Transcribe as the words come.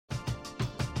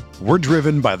We're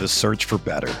driven by the search for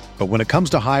better. But when it comes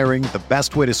to hiring, the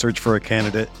best way to search for a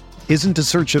candidate isn't to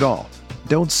search at all.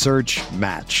 Don't search,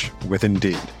 match with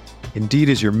Indeed. Indeed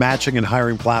is your matching and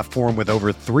hiring platform with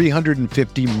over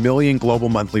 350 million global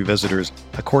monthly visitors,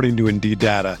 according to Indeed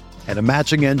data, and a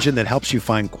matching engine that helps you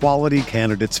find quality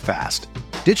candidates fast.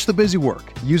 Ditch the busy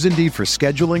work. Use Indeed for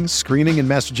scheduling, screening, and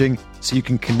messaging so you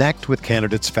can connect with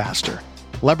candidates faster.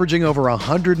 Leveraging over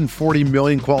 140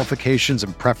 million qualifications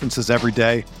and preferences every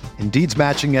day, Indeed's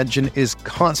matching engine is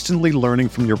constantly learning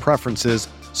from your preferences,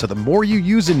 so the more you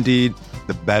use Indeed,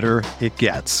 the better it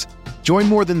gets. Join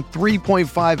more than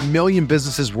 3.5 million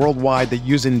businesses worldwide that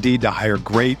use Indeed to hire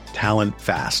great talent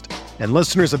fast. And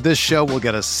listeners of this show will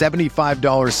get a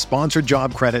 $75 sponsored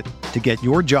job credit to get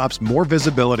your jobs more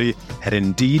visibility at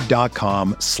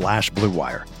Indeed.com/Blue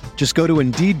Wire. Just go to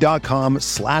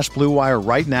Indeed.com/Blue Wire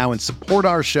right now and support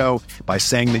our show by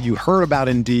saying that you heard about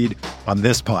Indeed on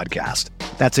this podcast.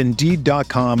 That's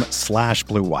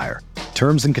Indeed.com/Blue Wire.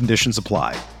 Terms and conditions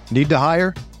apply. Need to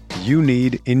hire? You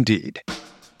need Indeed.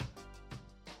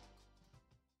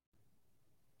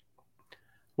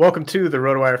 Welcome to the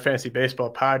RotoWire Fantasy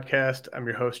Baseball Podcast. I'm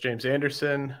your host, James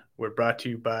Anderson. We're brought to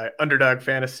you by Underdog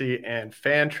Fantasy and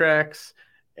Fantrax.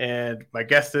 And my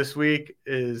guest this week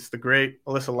is the great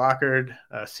Melissa Lockard,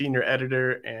 senior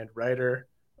editor and writer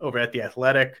over at The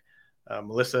Athletic.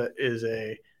 Melissa is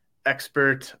an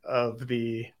expert of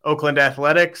the Oakland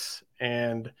Athletics,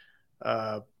 and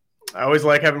I always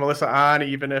like having Melissa on,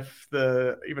 even if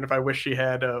I wish she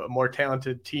had a more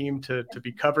talented team to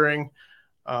be covering.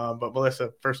 But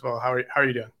Melissa, first of all, how are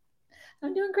you doing?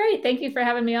 I'm doing great. Thank you for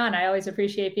having me on. I always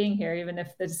appreciate being here, even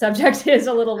if the subject is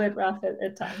a little bit rough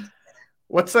at times.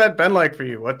 What's that been like for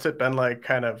you? What's it been like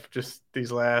kind of just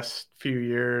these last few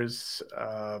years?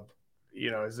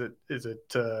 Is it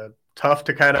tough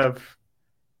to kind of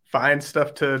find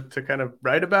stuff to kind of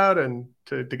write about and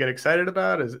to get excited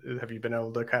about? Have you been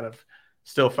able to kind of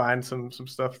still find some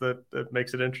stuff that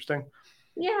makes it interesting?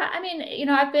 Yeah, I mean,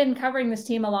 I've been covering this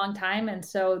team a long time, and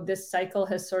so this cycle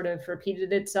has sort of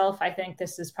repeated itself. I think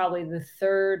this is probably the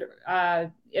third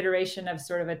iteration of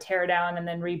sort of a tear down and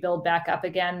then rebuild back up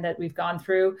again that we've gone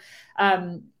through.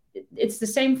 It's the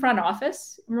same front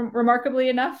office, remarkably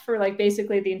enough, for like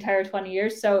basically the entire 20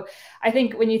 years. So I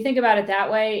think when you think about it that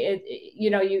way,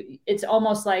 it's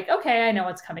almost like, okay, I know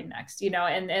what's coming next,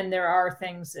 and there are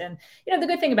things. And, the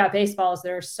good thing about baseball is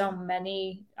there are so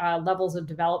many levels of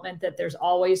development that there's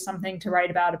always something to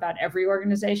write about every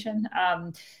organization.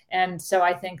 And so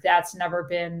I think that's never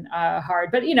been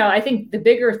hard. But, I think the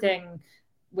bigger thing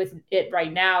with it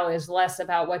right now is less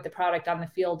about what the product on the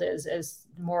field is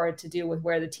more to do with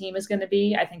where the team is going to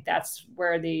be. I think that's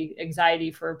where the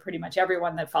anxiety for pretty much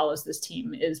everyone that follows this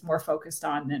team is more focused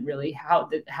on than really how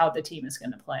the team is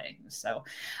going to play. So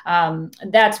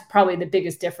that's probably the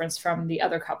biggest difference from the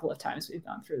other couple of times we've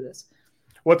gone through this.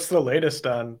 What's the latest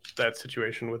on that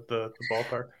situation with the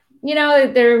ballpark?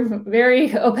 They're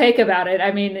very opaque about it.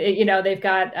 I mean, they've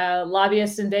got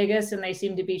lobbyists in Vegas, and they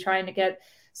seem to be trying to get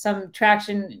some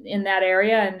traction in that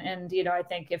area. And I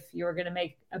think if you were going to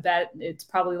make a bet, it's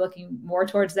probably looking more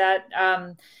towards that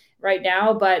right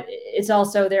now. But it's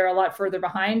also, they're a lot further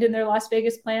behind in their Las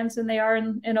Vegas plans than they are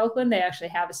in Oakland. They actually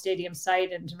have a stadium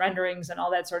site and renderings and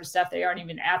all that sort of stuff. They aren't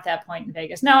even at that point in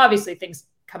Vegas. Now, obviously, things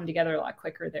come together a lot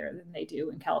quicker there than they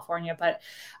do in California. But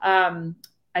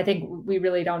I think we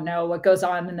really don't know what goes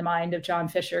on in the mind of John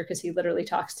Fisher, because he literally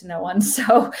talks to no one.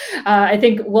 So I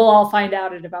think we'll all find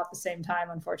out at about the same time,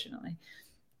 unfortunately.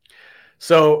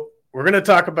 So we're going to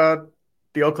talk about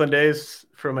the Oakland A's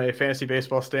from a fantasy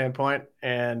baseball standpoint.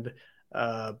 And,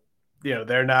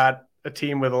 they're not a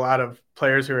team with a lot of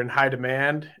players who are in high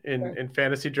demand in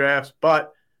fantasy drafts.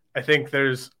 But I think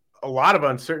there's a lot of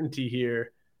uncertainty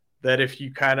here that if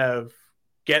you kind of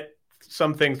get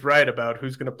some things right about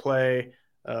who's going to play,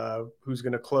 who's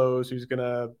going to close, who's going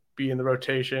to be in the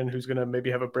rotation, who's going to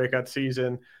maybe have a breakout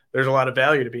season, there's a lot of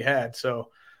value to be had. So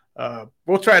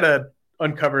we'll try to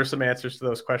uncover some answers to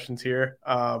those questions here.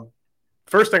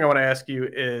 First thing I want to ask you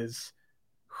is,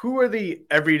 who are the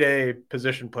everyday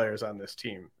position players on this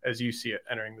team as you see it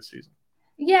entering the season?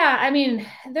 Yeah, I mean,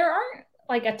 there aren't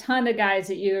like a ton of guys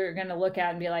that you're going to look at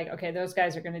and be like, okay, those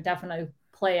guys are going to definitely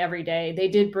play every day. They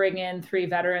did bring in 3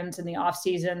 veterans in the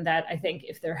offseason that I think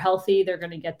if they're healthy, they're going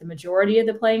to get the majority of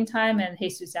the playing time, and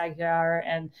Jesus Aguilar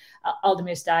and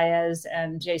Aldemus Diaz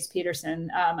and Jace Peterson.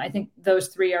 I think those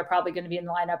 3 are probably going to be in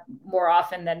the lineup more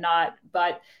often than not,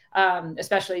 but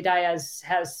especially Diaz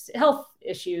has health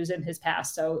issues in his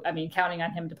past. So, I mean, counting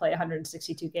on him to play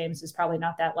 162 games is probably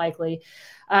not that likely.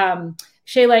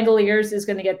 Shea Langoliers is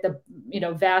going to get the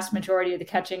vast majority of the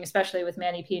catching, especially with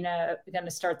Manny Pina going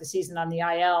to start the season on the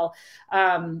IL.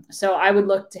 So I would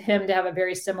look to him to have a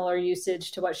very similar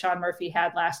usage to what Sean Murphy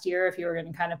had last year, if you were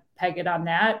going to kind of peg it on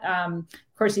that.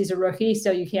 Of course, he's a rookie,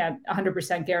 so you can't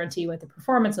 100% guarantee what the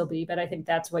performance will be, but I think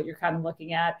that's what you're kind of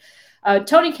looking at.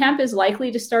 Tony Kemp is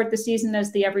likely to start the season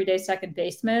as the everyday second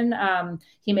baseman.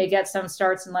 He may get some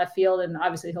starts in left field, and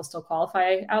obviously he'll still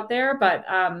qualify out there, but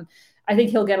I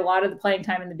think he'll get a lot of the playing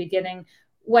time in the beginning.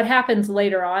 What happens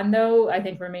later on, though, I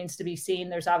think remains to be seen.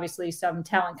 There's obviously some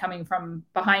talent coming from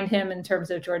behind him in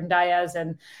terms of Jordan Diaz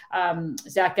and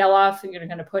Zach Geloff. You're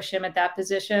going to push him at that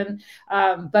position.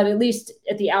 But at least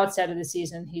at the outset of the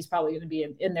season, he's probably going to be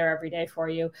in there every day for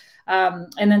you.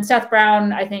 And then Seth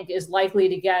Brown, I think, is likely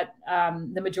to get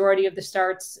the majority of the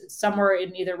starts somewhere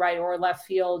in either right or left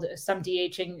field, some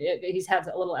DHing. He's had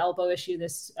a little elbow issue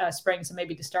this spring, so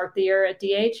maybe to start the year at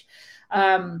DH.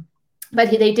 But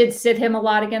they did sit him a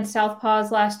lot against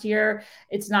Southpaws last year.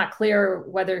 It's not clear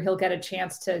whether he'll get a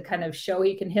chance to kind of show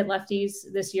he can hit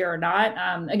lefties this year or not.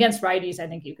 Against righties, I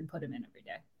think you can put him in every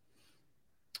day.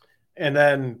 And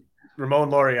then Ramon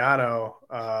Laureano,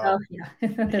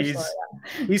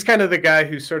 he's kind of the guy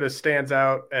who sort of stands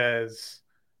out as,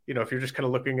 if you're just kind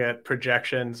of looking at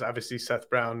projections, obviously Seth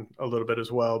Brown a little bit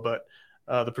as well, but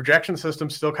the projection system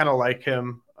still kind of like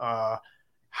him.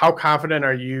 How confident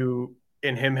are you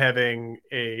in him having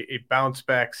a bounce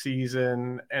back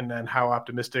season? And then how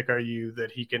optimistic are you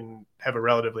that he can have a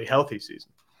relatively healthy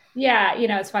season? Yeah.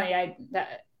 It's funny.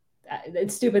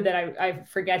 It's stupid that I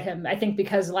forget him. I think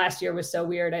because last year was so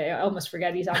weird, I almost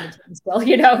forget he's on the team still.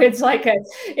 It's like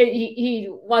he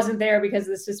wasn't there because of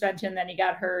the suspension, then he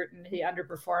got hurt and he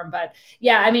underperformed. But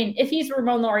yeah, I mean, if he's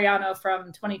Ramon Laureano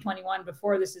from 2021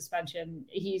 before the suspension,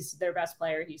 he's their best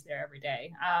player. He's there every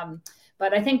day.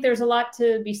 But I think there's a lot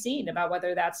to be seen about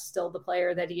whether that's still the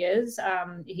player that he is.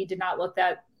 He did not look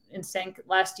that in sync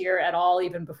last year at all,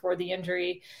 even before the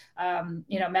injury.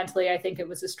 Mentally, I think it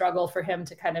was a struggle for him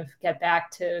to kind of get back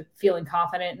to feeling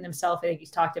confident in himself. I think he's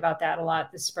talked about that a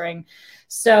lot this spring.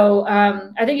 So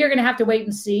I think you're going to have to wait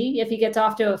and see. If he gets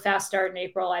off to a fast start in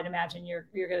April, I'd imagine you're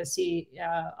going to see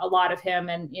a lot of him.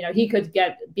 And, he could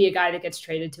be a guy that gets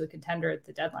traded to a contender at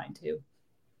the deadline too.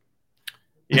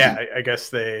 Yeah, I guess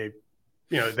they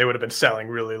would have been selling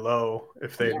really low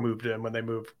if they had moved him when they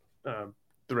moved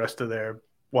the rest of their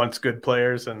once good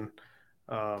players. And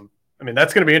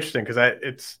that's going to be interesting because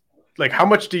it's like, how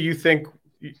much do you think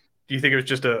it was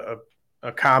just a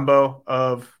combo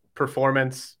of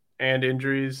performance and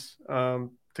injuries to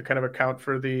kind of account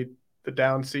for the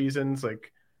down seasons?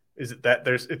 Like, is it that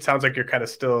it sounds like you're kind of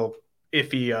still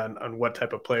iffy on what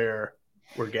type of player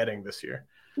we're getting this year?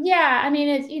 Yeah. I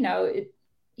mean,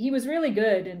 he was really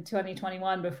good in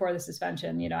 2021 before the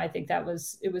suspension. I think it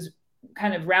was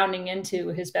kind of rounding into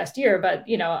his best year, but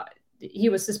he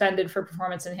was suspended for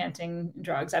performance enhancing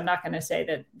drugs. I'm not going to say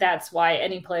that that's why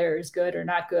any player is good or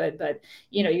not good, but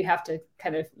you have to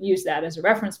kind of use that as a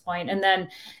reference point. And then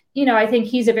I think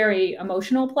he's a very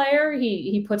emotional player.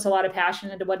 He puts a lot of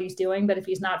passion into what he's doing, but if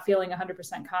he's not feeling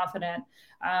 100% confident,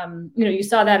 you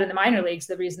saw that in the minor leagues.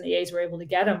 The reason the A's were able to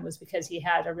get him was because he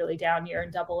had a really down year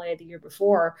in AA the year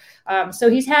before. So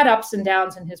he's had ups and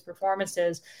downs in his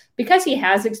performances. Because he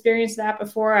has experienced that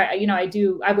before,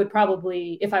 I would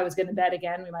probably, if I was going to bet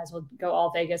again, we might as well go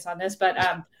all Vegas on this, but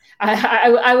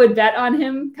I would bet on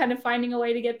him kind of finding a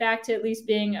way to get back to at least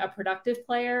being a productive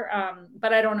player.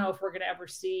 But I don't know if we're going to ever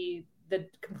see the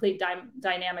complete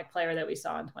dynamic player that we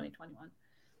saw in 2021.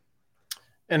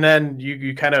 And then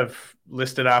you kind of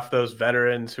listed off those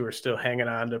veterans who are still hanging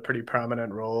on to pretty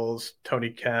prominent roles: Tony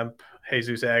Kemp,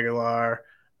 Jesus Aguilar,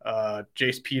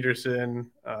 Jace Peterson,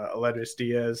 Aledris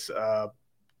Diaz.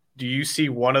 Do you see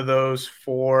one of those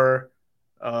four,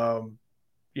 kind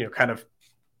of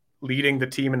leading the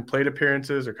team in plate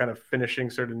appearances or kind of finishing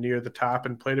sort of near the top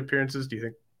in plate appearances? Do you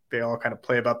think they all kind of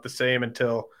play about the same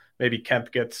until maybe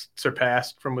Kemp gets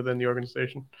surpassed from within the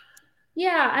organization?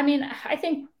 Yeah, I mean, I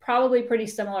think probably pretty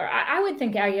similar. I would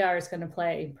think Aguilar is going to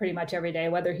play pretty much every day,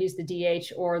 whether he's the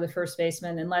DH or the first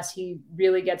baseman, unless he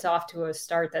really gets off to a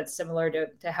start that's similar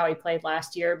to how he played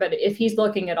last year. But if he's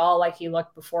looking at all like he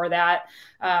looked before that,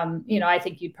 I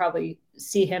think you'd probably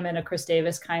see him in a Chris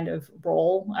Davis kind of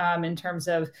role in terms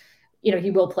of,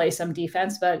 he will play some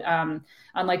defense, but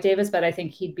unlike Davis, but I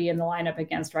think he'd be in the lineup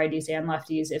against righties and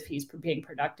lefties if he's being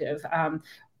productive.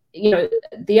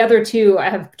 The other two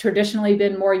have traditionally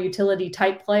been more utility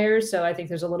type players, so I think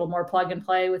there's a little more plug and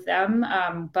play with them.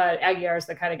 But Aguilar is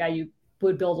the kind of guy you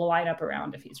would build a lineup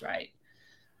around if he's right.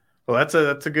 Well,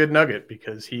 that's a good nugget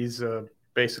because he's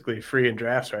basically free in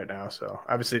drafts right now. So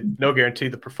obviously, no guarantee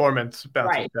the performance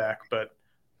bounces Right. back, but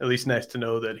at least nice to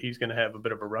know that he's going to have a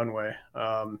bit of a runway.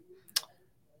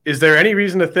 Is there any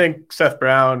reason to think Seth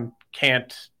Brown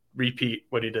can't repeat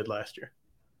what he did last year?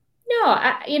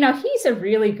 No, he's a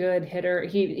really good hitter.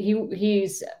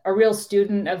 He's a real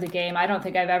student of the game. I don't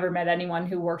think I've ever met anyone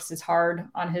who works as hard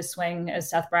on his swing as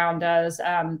Seth Brown does.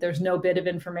 There's no bit of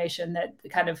information that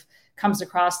kind of comes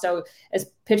across. So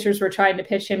as pitchers were trying to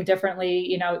pitch him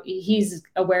differently, he's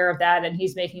aware of that and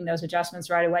he's making those adjustments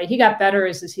right away. He got better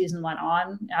as the season went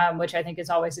on, which I think is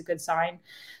always a good sign.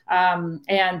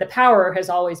 And the power has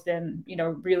always been,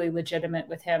 really legitimate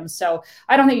with him. So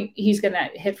I don't think he's going to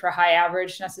hit for a high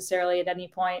average necessarily at any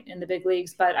point in the big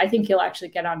leagues, but I think he'll actually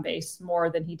get on base more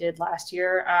than he did last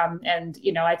year.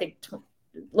 I think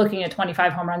looking at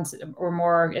 25 home runs or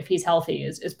more, if he's healthy,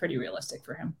 is pretty realistic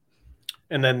for him.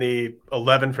 And then the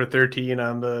 11 for 13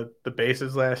 on the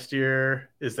bases last year,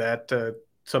 is that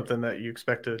something that you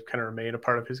expect to kind of remain a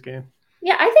part of his game?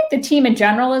 Yeah, I think the team in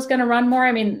general is going to run more.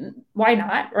 I mean, why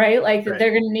not, right? Like They're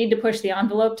going to need to push the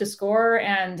envelope to score.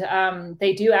 And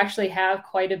they do actually have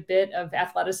quite a bit of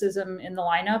athleticism in the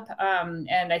lineup.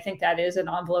 And I think that is an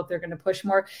envelope they're going to push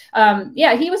more.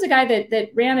 He was a guy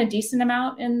that ran a decent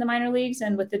amount in the minor leagues.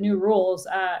 And with the new rules,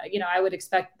 I would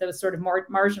expect those sort of more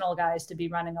marginal guys to be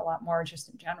running a lot more just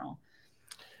in general.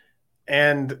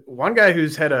 And one guy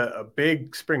who's had a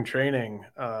big spring training,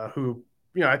 who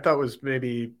I thought was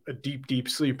maybe a deep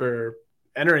sleeper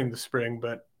entering the spring,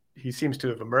 but he seems to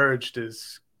have emerged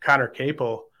is Connor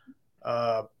Capel.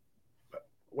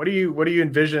 What do you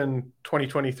envision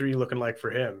 2023 looking like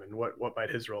for him, and what might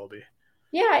his role be?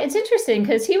 Yeah, it's interesting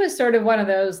because he was sort of one of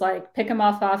those like pick him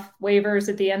off waivers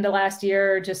at the end of last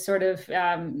year, just sort of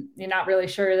you're not really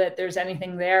sure that there's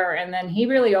anything there. And then he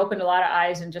really opened a lot of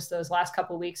eyes in just those last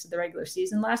couple of weeks of the regular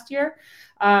season last year.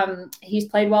 He's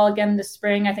played well again this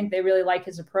spring. I think they really like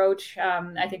his approach.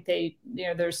 I think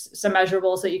there's some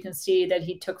measurables that you can see that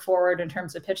he took forward in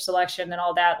terms of pitch selection and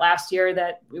all that last year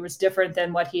that it was different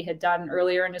than what he had done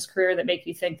earlier in his career that make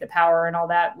you think the power and all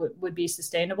that would be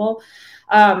sustainable.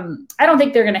 I don't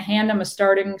think they're going to hand him a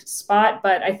starting spot,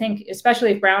 but I think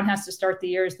especially if Brown has to start the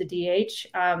year as the DH,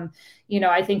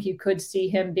 I think you could see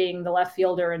him being the left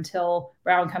fielder until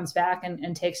Brown comes back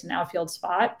and takes an outfield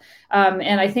spot.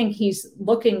 And I think he's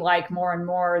looking like more and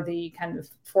more the kind of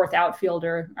fourth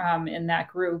outfielder in that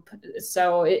group.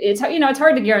 So it's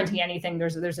hard to guarantee anything.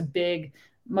 There's a big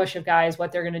mush of guys.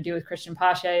 What they're going to do with Christian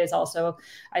Pache is also,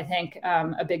 I think,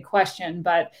 a big question.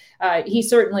 But he's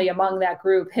certainly among that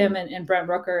group. Him and Brent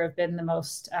Rooker have been the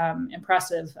most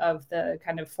impressive of the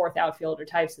kind of fourth outfielder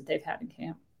types that they've had in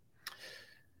camp.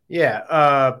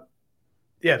 Yeah,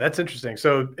 that's interesting.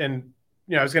 So, and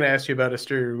I was going to ask you about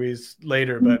Esteury Ruiz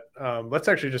later, but let's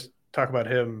actually just talk about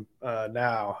him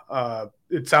now.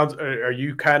 It sounds, are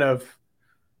you kind of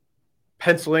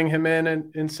penciling him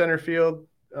in center field?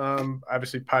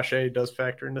 Obviously, Pache does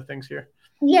factor into things here.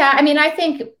 Yeah, I mean, I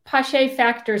think Pache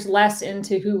factors less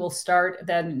into who will start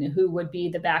than who would be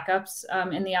the backups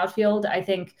in the outfield. I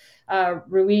think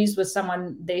Ruiz was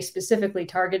someone they specifically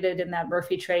targeted in that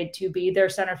Murphy trade to be their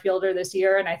center fielder this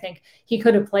year, and I think he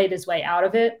could have played his way out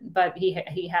of it, but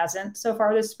he hasn't so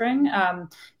far this spring.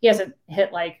 He hasn't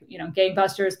hit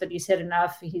gangbusters, but he's hit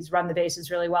enough. He's run the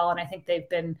bases really well, and I think they've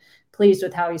been pleased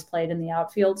with how he's played in the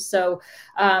outfield. So.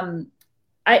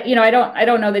 I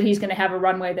don't know that he's going to have a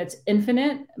runway that's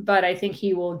infinite, but I think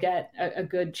he will get a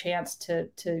good chance to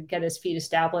get his feet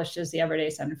established as the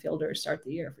everyday center fielder start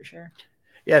the year for sure.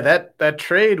 Yeah, that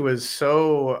trade was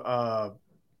so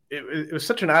it was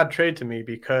such an odd trade to me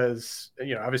because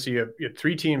obviously you had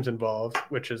three teams involved,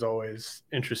 which is always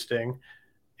interesting,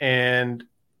 and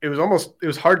it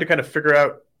was hard to kind of figure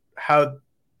out how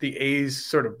the A's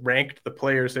sort of ranked the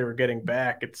players they were getting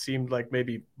back. It seemed like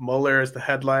maybe Muller as the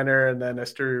headliner and then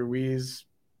Esteury Ruiz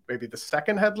maybe the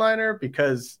second headliner,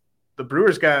 because the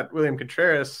Brewers got William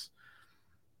Contreras.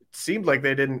 It seemed like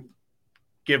they didn't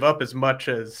give up as much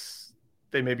as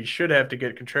they maybe should have to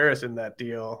get Contreras in that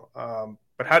deal.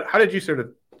 But how did you sort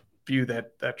of view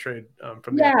that trade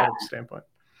from the athletic standpoint?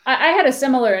 I had a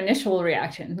similar initial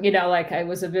reaction, I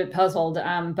was a bit puzzled.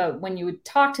 But when you would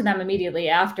talk to them immediately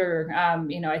after,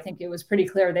 I think it was pretty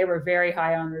clear they were very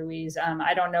high on Ruiz.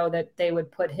 I don't know that they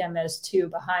would put him as two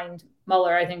behind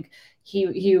Muller. I think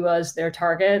he was their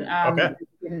target. Okay.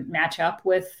 Didn't match up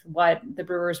with what the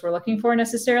Brewers were looking for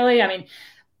necessarily. I mean,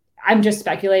 I'm just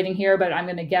speculating here, but I'm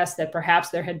going to guess that perhaps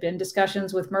there had been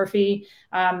discussions with Murphy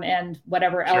and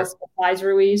whatever else besides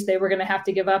Ruiz they were going to have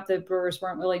to give up. The Brewers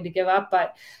weren't willing to give up,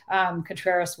 but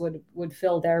Contreras would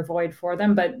fill their void for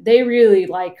them. But they really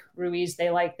like Ruiz. They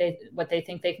like what they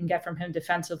think they can get from him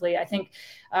defensively. I think,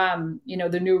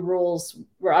 the new rules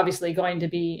were obviously going to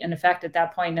be in effect at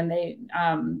that point, and they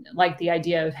like the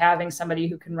idea of having somebody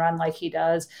who can run like he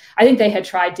does. I think they had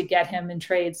tried to get him in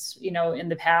trades, in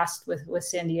the past with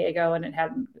San Diego, and it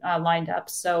hadn't lined up.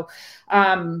 So,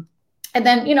 and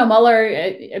then, Muller,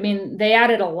 I mean, they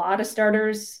added a lot of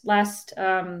starters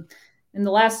in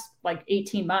the last like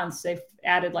 18 months. They've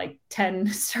added like 10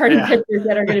 starting pitchers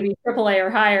that are going to be AAA or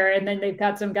higher. And then they've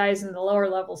got some guys in the lower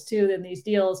levels too in these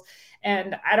deals.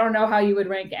 And I don't know how you would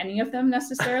rank any of them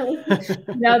necessarily.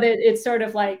 That it's sort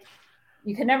of like,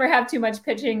 you can never have too much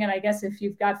pitching. And I guess if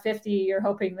you've got 50, you're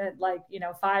hoping that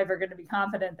 5 are going to be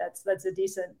confident. That's a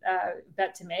decent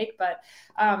bet to make. But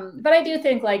I do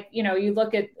think you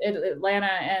look at Atlanta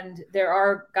and there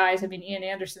are guys, I mean, Ian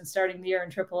Anderson starting the year in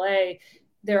AAA,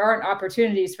 there aren't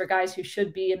opportunities for guys who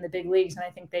should be in the big leagues. And I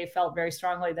think they felt very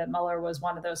strongly that Muller was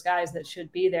one of those guys that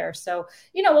should be there. So,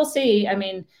 we'll see. I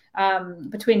mean,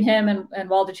 between him and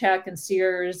Waldichuk and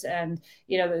Sears and,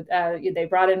 they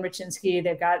brought in Raczynski,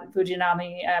 they've got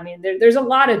Fujinami. I mean, there's a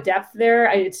lot of depth there.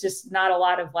 It's just not a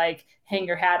lot of hang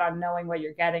your hat on knowing what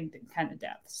you're getting kind of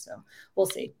depth. So we'll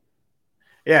see.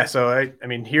 Yeah. So, I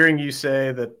mean, hearing you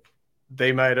say that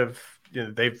they might have,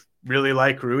 they've really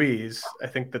like Ruiz, I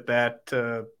think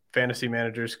that fantasy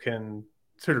managers can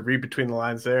sort of read between the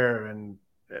lines there and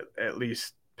at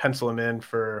least pencil him in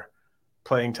for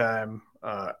playing time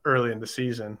early in the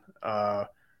season.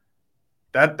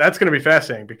 That's going to be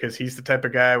fascinating because he's the type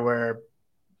of guy where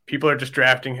people are just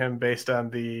drafting him based on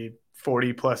the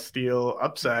 40+ steal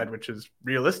upside, which is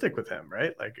realistic with him,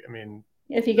 right?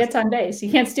 If he gets on base, he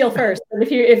can't steal first. But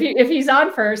if he's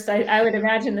on first, I would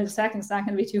imagine the second's not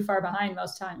going to be too far behind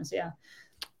most times. Yeah.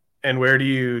 And where do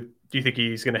you think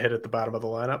he's going to hit at the bottom of the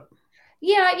lineup?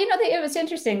 Yeah, it was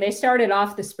interesting. They started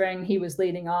off the spring, he was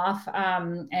leading off,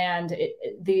 and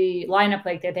the lineup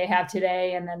that they have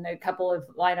today, and then a couple of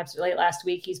lineups late last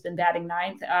week, he's been batting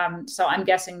ninth. So I'm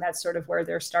guessing that's sort of where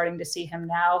they're starting to see him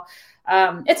now.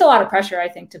 It's a lot of pressure, I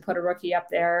think, to put a rookie up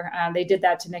there. They did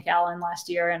that to Nick Allen last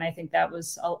year, and I think that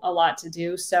was a lot to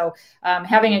do. So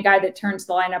having a guy that turns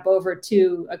the lineup over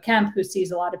to a Kemp who sees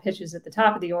a lot of pitches at the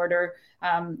top of the order,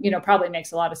 probably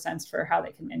makes a lot of sense for how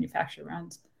they can manufacture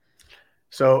runs.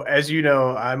 So as you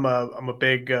know, I'm a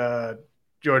big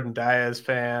Jordan Diaz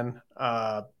fan,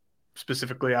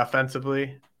 specifically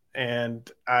offensively.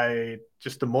 And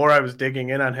the more I was digging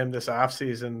in on him this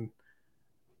offseason,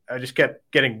 I just kept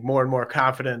getting more and more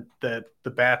confident that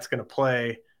the bat's going to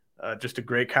play. Just a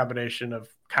great combination of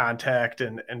contact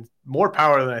and more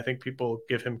power than I think people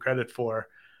give him credit for.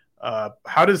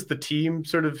 How does the team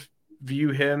sort of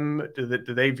view him? Do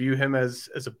they view him as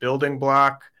a building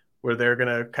block where they're going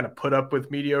to kind of put up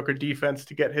with mediocre defense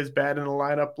to get his bat in the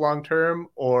lineup long term,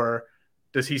 or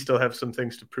does he still have some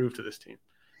things to prove to this team?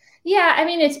 Yeah, I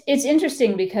mean, it's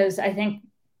interesting because I think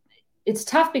it's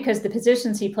tough because the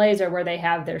positions he plays are where they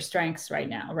have their strengths right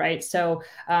now, right? So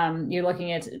you're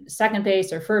looking at second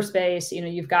base or first base,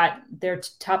 you've got their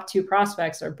top two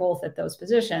prospects are both at those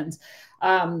positions.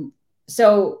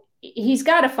 So he's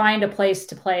got to find a place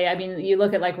to play. I mean, you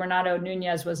look at Renato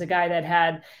Nunez was a guy that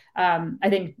had, I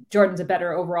think Jordan's a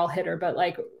better overall hitter, but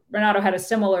Renato had a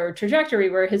similar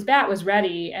trajectory where his bat was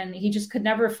ready and he just could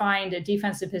never find a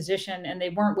defensive position, and they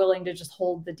weren't willing to just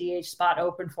hold the DH spot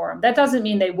open for him. That doesn't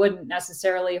mean they wouldn't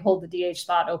necessarily hold the DH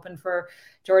spot open for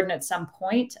Jordan at some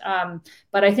point.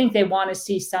 But I think they want to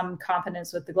see some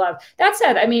confidence with the glove. That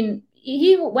said, I mean,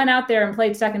 he went out there and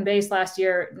played second base last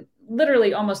year,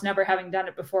 literally almost never having done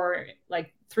it before,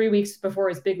 3 weeks before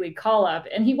his big league call up.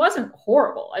 And he wasn't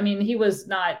horrible. I mean, he was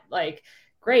not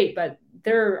great, but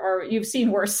you've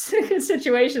seen worse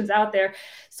situations out there.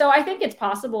 So I think it's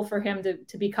possible for him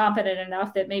to be confident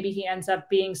enough that maybe he ends up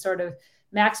being sort of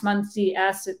Max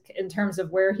Muncy-esque in terms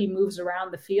of where he moves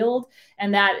around the field.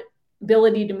 And that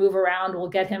ability to move around will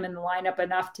get him in the lineup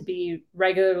enough to be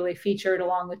regularly featured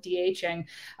along with DHing.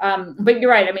 But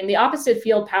you're right. I mean, the opposite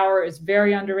field power is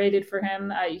very underrated for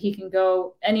him. He can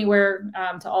go anywhere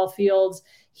to all fields.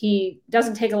 He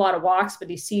doesn't take a lot of walks, but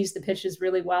he sees the pitches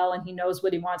really well and he knows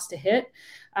what he wants to hit.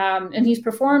 And he's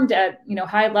performed at,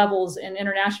 high levels in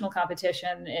international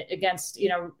competition against,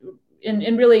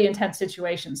 in really intense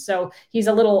situations. So he's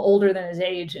a little older than his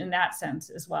age in that sense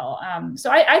as well. So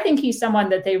I think he's someone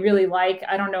that they really like.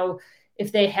 I don't know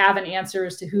if they have an answer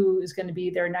as to who is going to be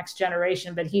their next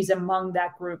generation, but he's among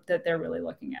that group that they're really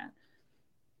looking at.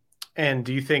 And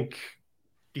do you think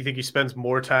he spends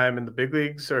more time in the big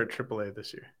leagues or at AAA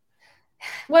this year?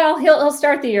 Well, he'll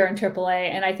start the year in AAA,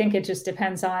 and I think it just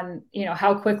depends on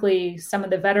how quickly some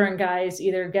of the veteran guys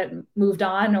either get moved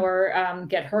on or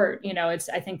get hurt.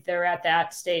 I think they're at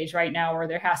that stage right now where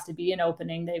there has to be an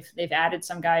opening. They've added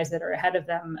some guys that are ahead of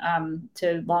them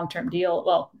to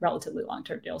relatively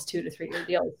long-term deals, 2 to 3 year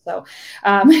deals. So,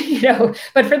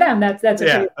 but for them, that's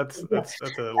a life.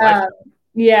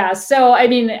 yeah. So I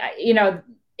mean,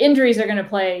 injuries are going to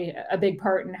play a big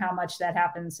part in how much that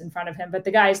happens in front of him. But the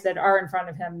guys that are in front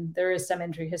of him, there is some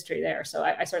injury history there. So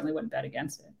I certainly wouldn't bet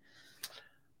against it.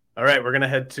 All right, we're going to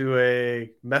head to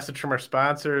a message from our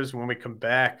sponsors. When we come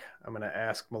back, I'm going to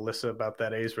ask Melissa about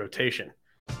that A's rotation.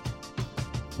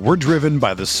 We're driven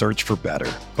by the search for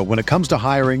better. But when it comes to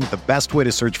hiring, the best way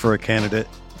to search for a candidate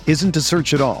isn't to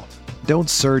search at all. Don't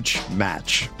search,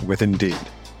 match with Indeed.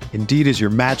 Indeed is your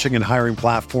matching and hiring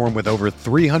platform with over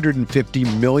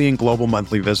 350 million global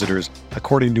monthly visitors,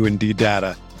 according to Indeed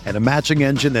data, and a matching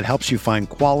engine that helps you find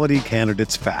quality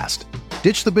candidates fast.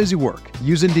 Ditch the busy work.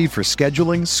 Use Indeed for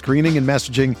scheduling, screening, and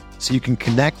messaging so you can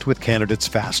connect with candidates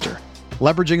faster.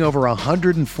 Leveraging over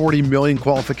 140 million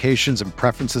qualifications and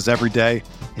preferences every day,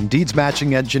 Indeed's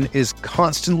matching engine is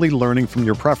constantly learning from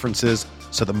your preferences,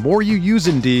 so the more you use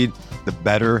Indeed, the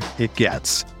better it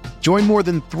gets. Join more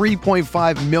than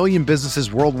 3.5 million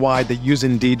businesses worldwide that use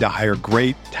Indeed to hire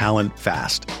great talent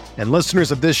fast. And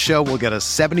listeners of this show will get a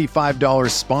 $75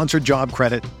 sponsored job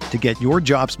credit to get your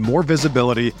jobs more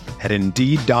visibility at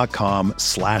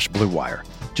Indeed.com/Blue Wire.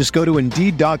 Just go to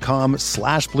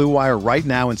Indeed.com/Blue Wire right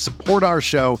now and support our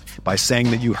show by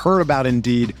saying that you heard about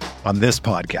Indeed on this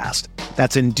podcast.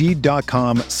 That's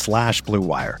Indeed.com/Blue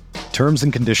Wire. Terms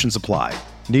and conditions apply.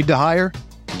 Need to hire?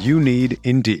 You need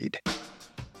Indeed.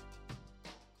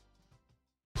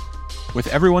 With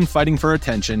everyone fighting for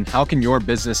attention, how can your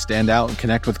business stand out and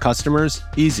connect with customers?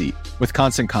 Easy, with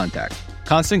Constant Contact.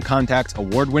 Constant Contact's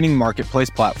award-winning marketplace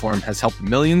platform has helped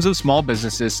millions of small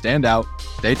businesses stand out,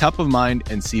 stay top of mind,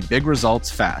 and see big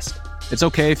results fast. It's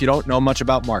okay if you don't know much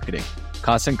about marketing.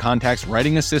 Constant Contact's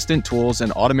writing assistant tools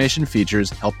and automation features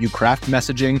help you craft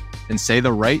messaging and say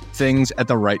the right things at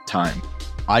the right time.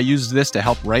 I use this to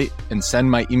help write and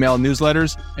send my email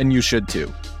newsletters, and you should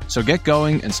too. So get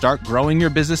going and start growing your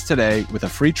business today with a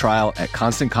free trial at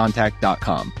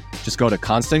ConstantContact.com. Just go to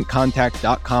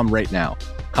ConstantContact.com right now.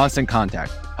 Constant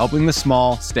Contact, helping the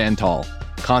small stand tall.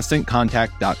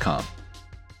 ConstantContact.com.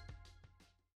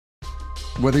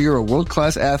 Whether you're a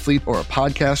world-class athlete or a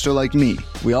podcaster like me,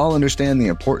 we all understand the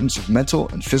importance of mental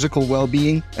and physical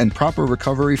well-being and proper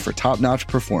recovery for top-notch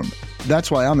performance. That's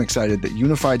why I'm excited that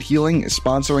Unified Healing is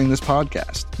sponsoring this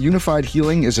podcast. Unified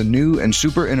Healing is a new and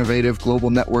super innovative global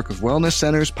network of wellness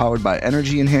centers powered by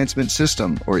Energy Enhancement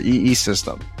System, or EE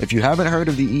System. If you haven't heard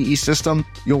of the EE System,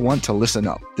 you'll want to listen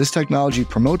up. This technology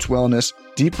promotes wellness,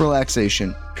 deep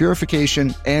relaxation,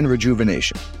 purification, and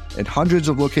rejuvenation. At hundreds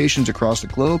of locations across the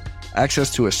globe,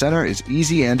 access to a center is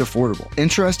easy and affordable.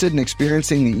 Interested in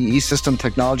experiencing the EE System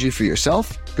technology for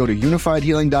yourself? Go to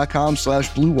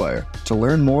unifiedhealing.com/Blue Wire to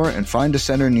learn more and find a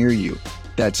center near you.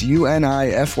 That's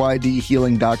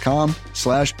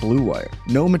UNIFYDhealing.com/Blue Wire.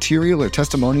 No material or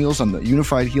testimonials on the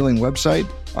Unified Healing website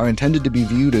are intended to be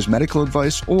viewed as medical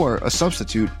advice or a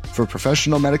substitute for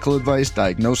professional medical advice,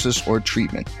 diagnosis, or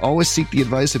treatment. Always seek the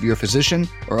advice of your physician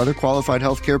or other qualified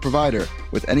healthcare provider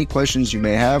with any questions you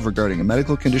may have regarding a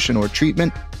medical condition or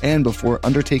treatment and before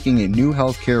undertaking a new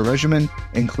healthcare regimen,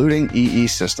 including EE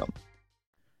System.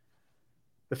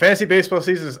 The fantasy baseball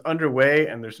season is underway,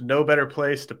 and there's no better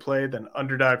place to play than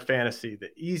Underdog Fantasy,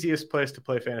 the easiest place to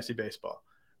play fantasy baseball.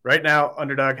 Right now,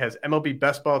 Underdog has MLB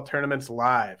Best Ball tournaments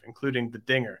live, including the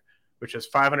Dinger, which has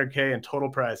 $500K in total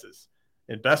prizes.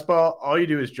 In Best Ball, all you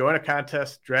do is join a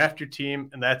contest, draft your team,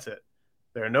 and that's it.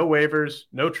 There are no waivers,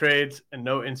 no trades, and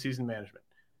no in-season management.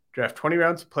 Draft 20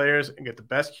 rounds of players and get the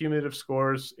best cumulative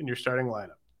scores in your starting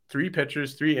lineup. 3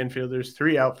 pitchers, 3 infielders,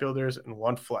 3 outfielders, and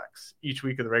 1 flex each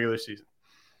week of the regular season.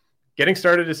 Getting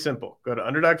started is simple. Go to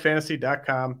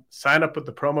UnderdogFantasy.com, sign up with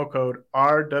the promo code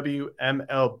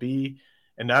RWMLB,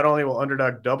 and not only will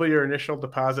Underdog double your initial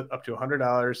deposit up to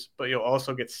 $100, but you'll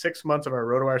also get 6 months of our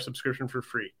RotoWire subscription for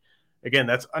free. Again,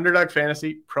 that's Underdog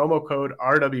Fantasy, promo code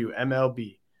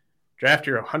RWMLB. Draft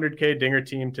your 100K Dinger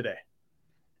team today.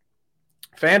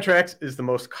 Fantrax is the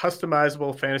most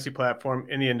customizable fantasy platform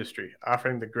in the industry,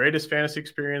 offering the greatest fantasy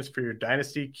experience for your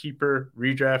dynasty, keeper,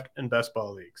 redraft, and best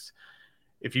ball leagues.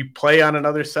 If you play on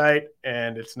another site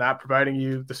and it's not providing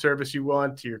you the service you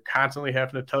want, you're constantly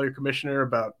having to tell your commissioner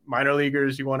about minor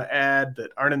leaguers you want to add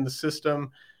that aren't in the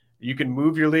system. You can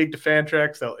move your league to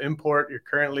Fantrax. They'll import your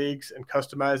current leagues and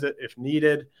customize it if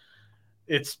needed.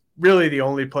 it's really the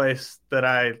only place that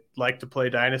I like to play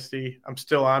Dynasty. I'm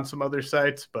still on some other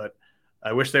sites, but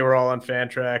I wish they were all on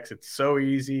Fantrax. It's so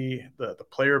easy. The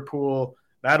player pool,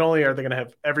 not only are they going to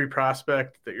have every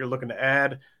prospect that you're looking to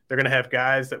add, they're going to have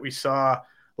guys that we saw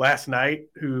last night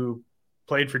who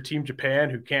played for Team Japan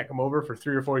who can't come over for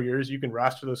 3 or 4 years. You can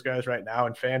roster those guys right now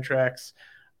in Fantrax.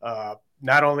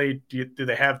 Not only do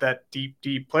they have that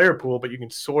deep player pool, but you can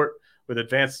sort with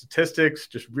advanced statistics,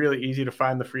 just really easy to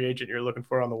find the free agent you're looking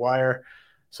for on the wire.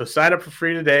 So sign up for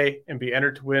free today and be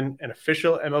entered to win an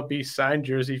official MLB signed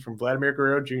jersey from Vladimir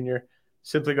Guerrero Jr.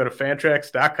 Simply go to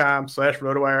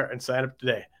fantrax.com/RotoWire and sign up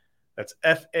today. That's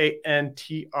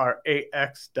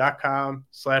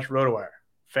fantrax.com/RotoWire.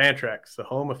 Fantrax, the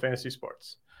home of fantasy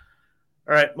sports.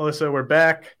 All right, Melissa, we're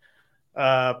back.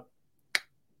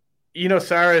 Eno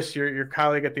Saris, your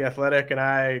colleague at The Athletic, and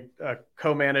I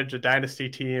co-manage a dynasty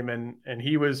team, and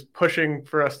he was pushing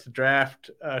for us to draft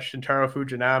Shintaro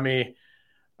Fujinami.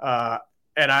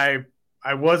 And I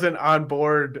wasn't on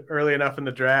board early enough in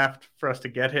the draft for us to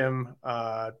get him.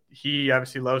 He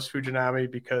obviously loves Fujinami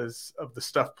because of the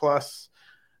Stuff Plus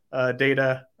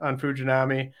data on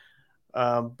Fujinami.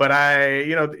 But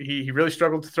he really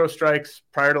struggled to throw strikes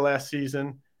prior to last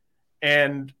season.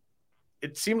 And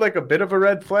it seemed like a bit of a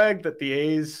red flag that the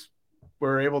A's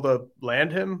were able to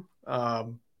land him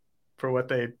for what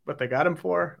they got him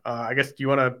for. I guess, do you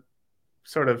want to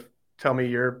sort of tell me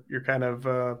your kind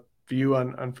of view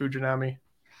on Fujinami?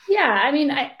 Yeah, I mean,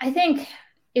 I think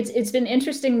it's been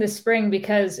interesting this spring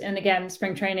because, and again,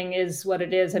 spring training is what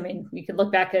it is. I mean, you can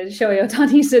look back at Shohei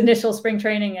Ohtani's initial spring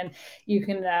training, and you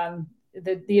can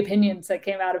the opinions that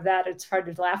came out of that. It's hard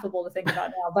to laughable to think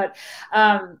about now,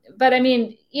 but I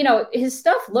mean, his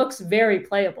stuff looks very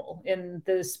playable in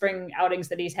the spring outings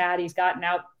that he's had. He's gotten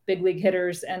out big league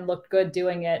hitters and looked good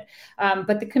doing it.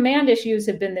 But the command issues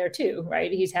have been there too,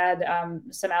 right? He's had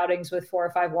some outings with 4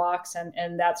 or 5 walks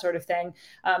and that sort of thing.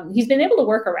 He's been able to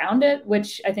work around it,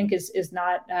 which I think is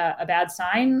not a bad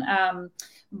sign.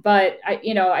 But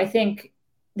I think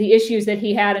the issues that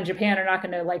he had in Japan are not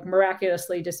going to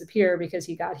miraculously disappear because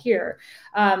he got here.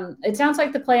 It sounds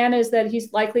like the plan is that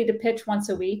he's likely to pitch once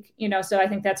a week, so I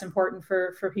think that's important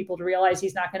for people to realize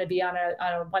he's not going to be on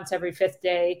a once every 5th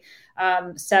day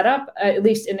setup, at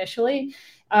least initially.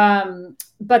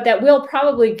 But that will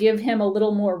probably give him a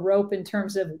little more rope in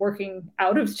terms of working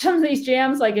out of some of these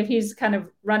jams. Like if he's kind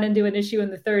of run into an issue in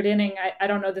the 3rd inning, I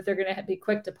don't know that they're going to be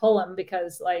quick to pull him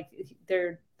because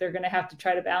they're going to have to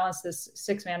try to balance this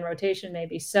 6-man rotation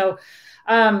maybe. So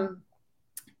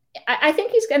I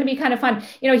think he's going to be kind of fun.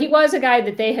 He was a guy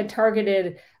that they had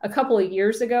targeted a couple of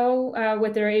years ago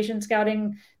with their Asian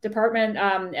scouting department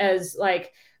as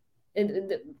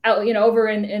over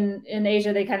in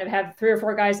Asia, they kind of have 3 or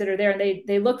 4 guys that are there, and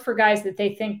they look for guys that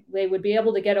they think they would be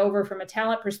able to get over from a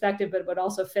talent perspective, but would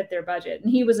also fit their budget. And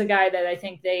he was a guy that I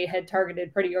think they had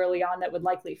targeted pretty early on that would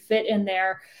likely fit in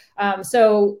there.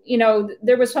 So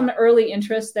there was some early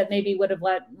interest that maybe would have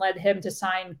led him to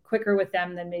sign quicker with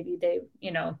them than maybe they,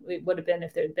 it would have been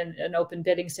if there had been an open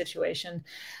bidding situation.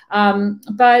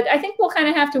 But I think we'll kind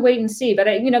of have to wait and see. But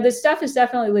this stuff is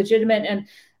definitely legitimate, and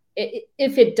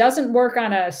if it doesn't work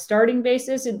on a starting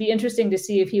basis, it'd be interesting to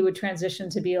see if he would transition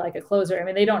to be like a closer. I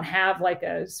mean, they don't have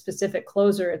a specific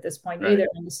closer at this point either,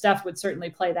 and the stuff would certainly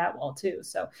play that well too.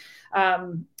 So,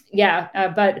 but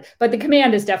the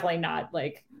command is definitely not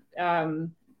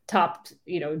top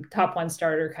 1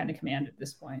 starter kind of command at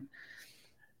this point.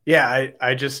 Yeah,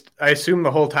 I assumed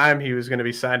the whole time he was going to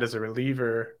be signed as a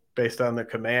reliever based on the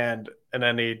command, and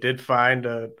then he did find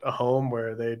a home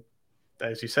where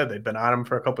as you said, they'd been on him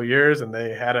for a couple of years, and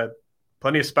they had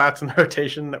plenty of spots in the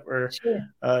rotation that were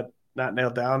not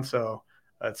nailed down. So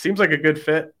it seems like a good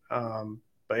fit.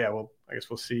 But yeah, I guess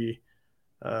we'll see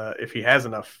if he has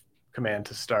enough command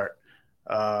to start.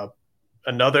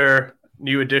 Another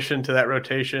new addition to that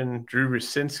rotation, Drew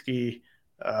Rucinski.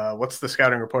 What's the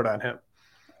scouting report on him?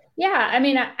 Yeah, I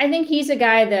mean, I think he's a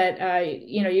guy that,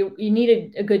 you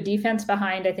need a good defense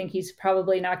behind. I think he's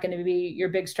probably not going to be your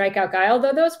big strikeout guy,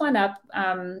 although those went up,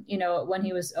 when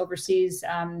he was overseas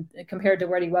compared to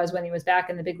where he was when he was back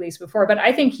in the big leagues before. But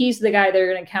I think he's the guy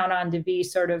they're going to count on to be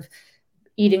sort of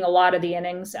eating a lot of the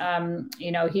innings.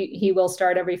 He will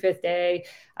start every 5th day.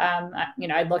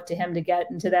 I'd look to him to get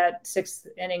into that 6th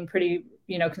inning pretty,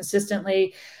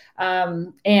 consistently.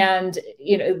 And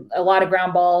a lot of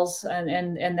ground balls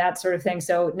and that sort of thing.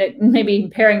 So maybe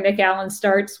pairing Nick Allen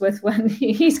starts with when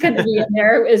he's going to be in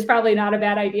there is probably not a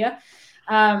bad idea.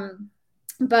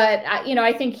 But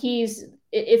I think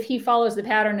if he follows the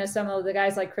pattern of some of the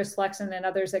guys like Chris Flexen and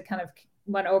others that kind of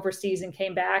went overseas and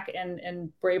came back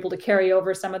and were able to carry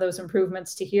over some of those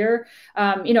improvements to here.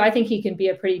 I think he can be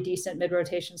a pretty decent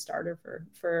mid-rotation starter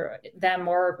for them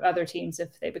or other teams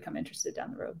if they become interested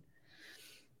down the road.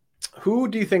 Who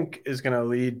do you think is going to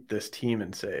lead this team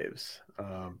in saves?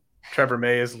 Trevor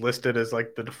May is listed as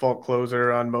like the default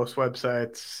closer on most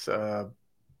websites.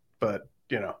 But,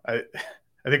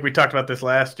 I think we talked about this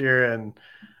last year, and,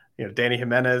 Danny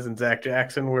Jimenez and Zach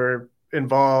Jackson were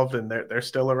involved, and they're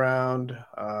still around.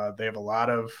 They have a lot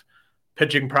of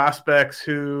pitching prospects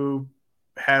who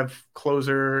have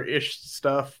closer-ish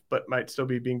stuff, but might still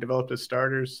be being developed as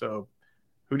starters. So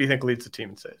who do you think leads the team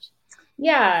in saves?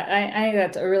 Yeah, I think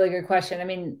that's a really good question. I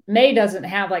mean, May doesn't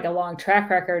have like a long track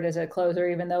record as a closer,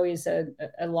 even though he's a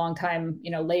long time,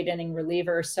 late inning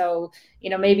reliever. So,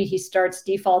 maybe he starts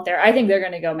default there. I think they're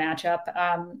going to go matchup.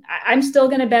 I'm still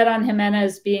going to bet on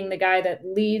Jimenez being the guy that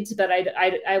leads, but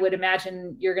I would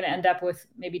imagine you're going to end up with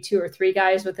maybe 2 or 3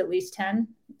 guys with at least 10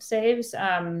 saves.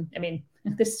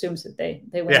 This assumes that they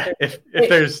win. Yeah, if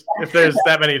there's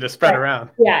that many to spread around.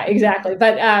 Yeah, exactly.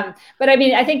 But I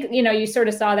mean, I think you sort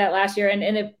of saw that last year, and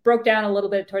it broke down a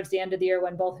little bit towards the end of the year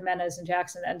when both Jimenez and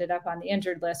Jackson ended up on the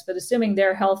injured list. But assuming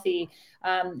they're healthy,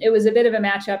 it was a bit of a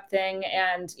matchup thing,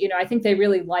 and I think they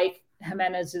really like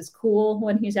Jimenez is cool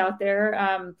when he's out there.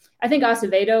 I think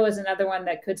Acevedo is another one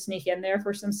that could sneak in there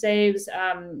for some saves.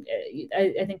 I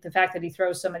think the fact that he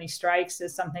throws so many strikes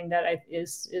is something that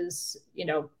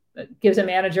gives a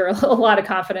manager a lot of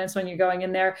confidence when you're going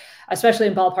in there, especially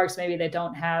in ballparks maybe that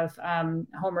don't have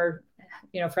homer,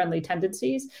 friendly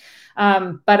tendencies.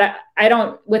 But I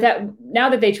don't, with that, now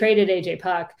that they traded AJ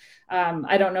Puck,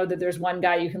 I don't know that there's one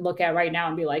guy you can look at right now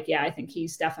and be like, yeah, I think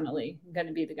he's definitely going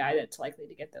to be the guy that's likely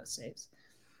to get those saves.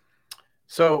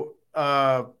 So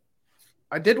I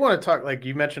did want to talk, like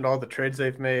you mentioned all the trades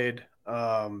they've made.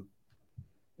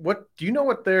 What do you know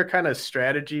what their kind of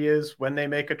strategy is when they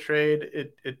make a trade?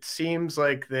 It seems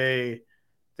like they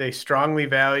strongly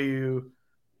value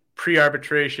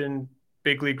pre-arbitration,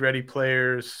 big league ready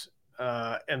players,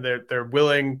 and they're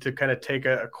willing to kind of take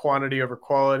a quantity over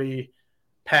quality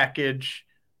package.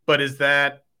 But is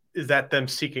that them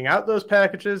seeking out those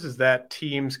packages? Is that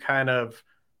teams kind of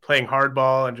playing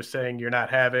hardball and just saying you're not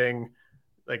having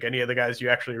like any of the guys you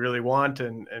actually really want,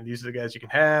 and these are the guys you can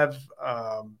have?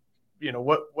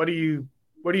 What do you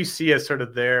see as sort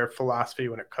of their philosophy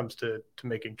when it comes to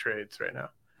making trades right now?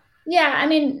 Yeah, I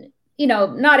mean,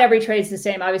 not every trade's the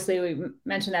same. Obviously, we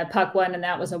mentioned that Puck one, and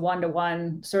that was a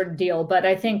 1-to-1 sort of deal. But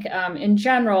I think in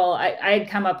general, I had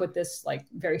come up with this like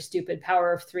very stupid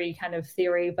power of 3 kind of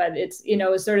theory. But it's,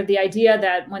 sort of the idea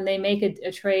that when they make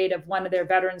a trade of one of their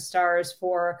veteran stars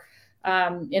for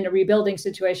in a rebuilding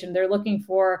situation, they're looking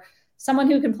for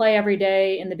someone who can play every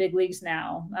day in the big leagues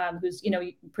now, who's,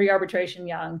 pre-arbitration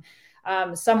young,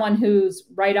 someone who's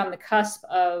right on the cusp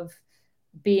of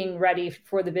being ready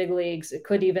for the big leagues. It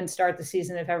could even start the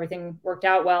season if everything worked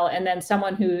out well. And then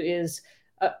someone who is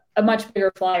a much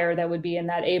bigger flyer that would be in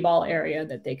that A-ball area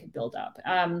that they could build up.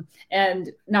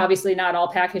 And obviously not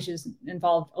all packages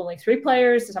involve only 3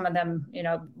 players. Some of them,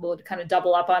 will kind of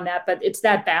double up on that, but it's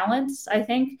that balance, I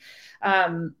think.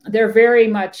 They're very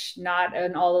much not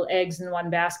an all eggs in one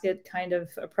basket kind of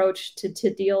approach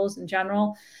to deals in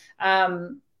general.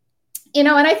 And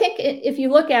I think if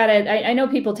you look at it, I know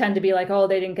people tend to be like, oh,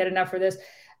 they didn't get enough for this.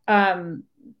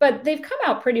 But they've come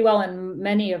out pretty well in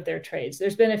many of their trades.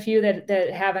 There's been a few that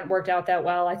haven't worked out that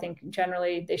well. I think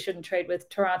generally they shouldn't trade with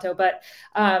Toronto, but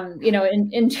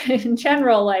in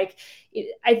general, like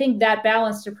I think that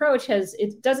balanced approach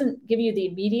it doesn't give you the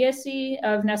immediacy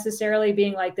of necessarily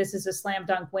being like, this is a slam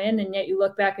dunk win. And yet you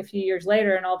look back a few years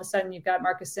later and all of a sudden you've got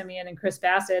Marcus Semien and Chris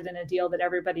Bassett in a deal that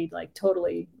everybody like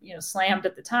totally, slammed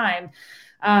at the time.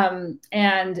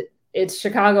 And it's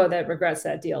Chicago that regrets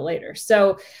that deal later.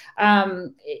 So,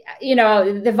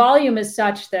 the volume is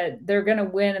such that they're going to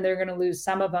win and they're going to lose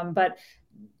some of them, but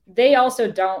they also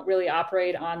don't really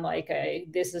operate on like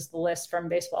this is the list from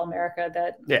Baseball America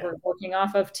that we're working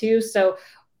off of too. So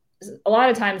a lot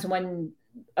of times when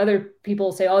other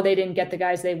people say, oh, they didn't get the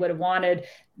guys they would have wanted,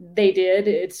 they did.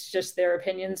 It's just their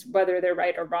opinions, whether they're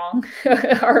right or wrong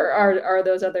are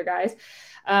those other guys.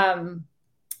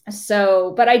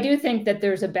 But I do think that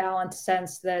there's a balanced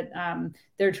sense that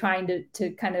they're trying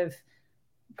to kind of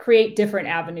create different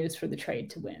avenues for the trade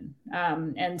to win.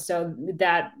 And so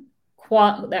that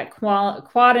quantity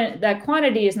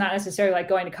is not necessarily like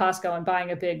going to Costco and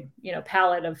buying a big,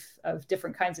 pallet of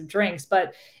different kinds of drinks,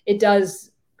 but it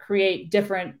does create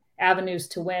different avenues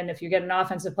to win. If you get an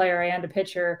offensive player and a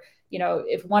pitcher,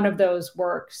 if one of those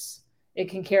works, it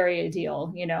can carry a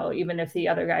deal, even if the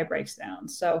other guy breaks down.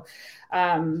 So,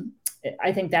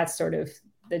 I think that's sort of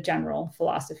the general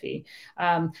philosophy.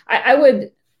 I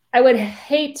would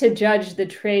hate to judge the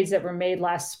trades that were made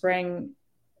last spring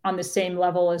on the same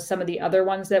level as some of the other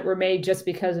ones that were made, just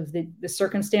because of the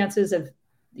circumstances of,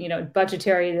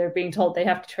 budgetary. They're being told they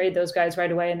have to trade those guys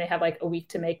right away, and they have like a week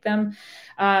to make them.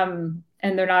 And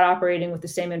they're not operating with the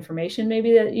same information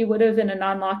maybe that you would have in a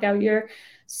non-lockout year.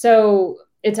 So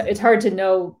it's hard to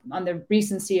know on the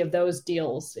recency of those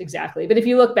deals exactly. But if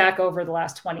you look back over the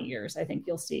last 20 years, I think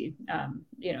you'll see,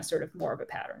 sort of more of a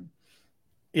pattern.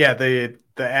 Yeah, the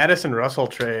Addison Russell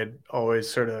trade always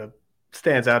sort of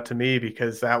stands out to me,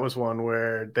 because that was one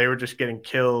where they were just getting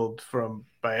killed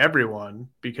by everyone,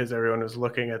 because everyone was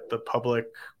looking at the public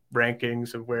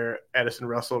rankings of where Addison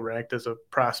Russell ranked as a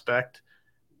prospect.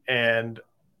 And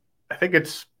I think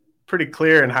it's pretty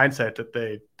clear in hindsight that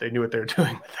they knew what they were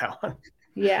doing with that one.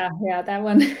 Yeah, that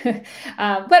one.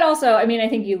 But also, I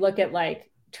think you look at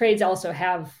like trades also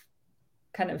have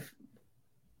kind of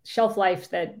shelf life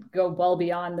that go well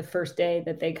beyond the first day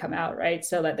that they come out, right?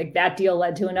 So that deal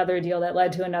led to another deal that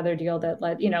led to another deal that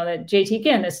led, that JT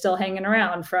Ginn is still hanging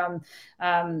around from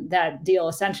that deal,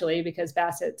 essentially, because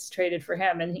Bassett's traded for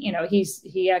him. And,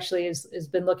 he actually has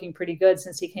been looking pretty good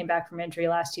since he came back from injury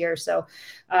last year. So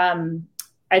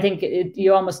I think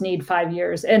you almost need 5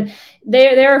 years. And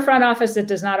they're a front office that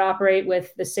does not operate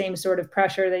with the same sort of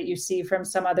pressure that you see from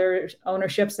some other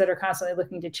ownerships that are constantly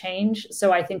looking to change.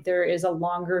 So I think there is a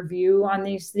longer view on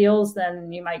these deals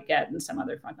than you might get in some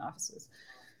other front offices.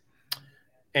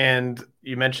 And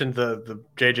you mentioned the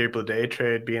JJ Bleday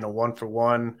trade being a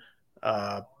 1-for-1.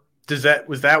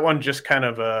 Was that one just kind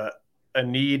of a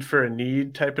need for a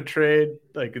need type of trade?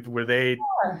 Like, are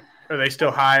they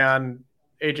still high on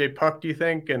AJ Puck, do you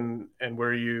think? And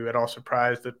were you at all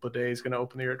surprised that Bleday is going to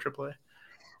open the year at AAA?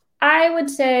 I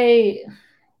would say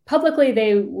publicly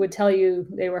they would tell you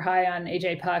they were high on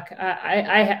AJ Puck.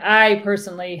 I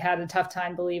personally had a tough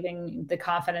time believing the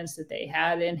confidence that they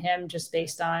had in him, just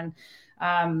based on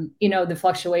the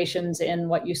fluctuations in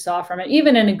what you saw from it,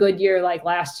 even in a good year like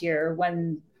last year,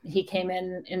 when he came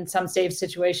in some save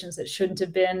situations that shouldn't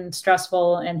have been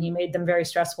stressful, and he made them very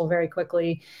stressful very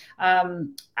quickly.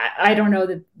 I don't know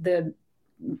that the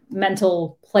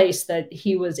mental place that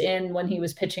he was in when he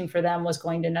was pitching for them was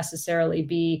going to necessarily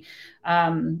be,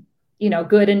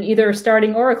 good in either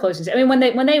starting or a closing. I mean,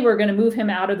 when they were going to move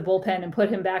him out of the bullpen and put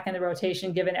him back in the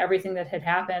rotation, given everything that had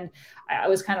happened, I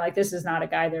was kind of like, this is not a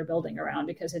guy they're building around,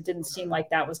 because it didn't seem like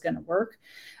that was going to work.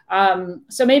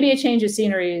 So maybe a change of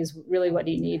scenery is really what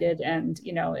he needed. And,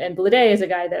 and Bleday is a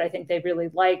guy that I think they really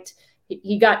liked.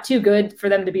 He got too good for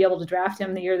them to be able to draft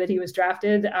him the year that he was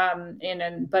drafted.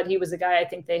 But he was a guy I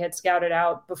think they had scouted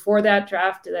out before that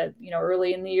draft, that,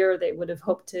 early in the year they would have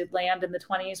hoped to land in the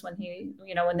 20s when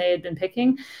when they had been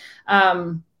picking.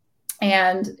 And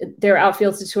their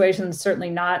outfield situation is certainly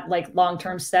not like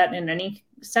long-term set in any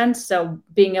sense. So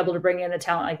being able to bring in a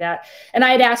talent like that. And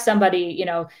I had asked somebody,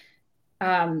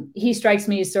 he strikes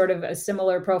me as sort of a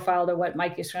similar profile to what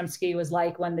Mike Yastrzemski was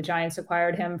like when the Giants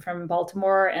acquired him from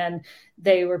Baltimore. And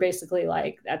they were basically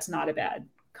like, that's not a bad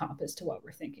comp as to what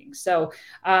we're thinking. So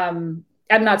I'm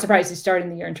not surprised he's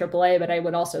starting the year in AAA, but I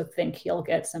would also think he'll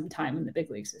get some time in the big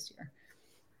leagues this year.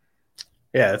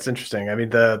 Yeah, that's interesting. I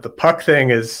mean, the Puck thing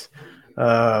is,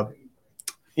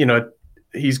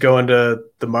 he's going to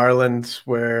the Marlins,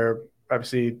 where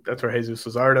obviously that's where Jesus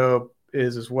Luzardo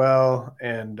is as well.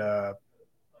 And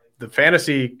the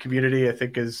fantasy community, I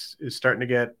think, is starting to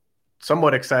get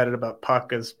somewhat excited about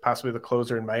Puck as possibly the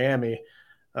closer in Miami,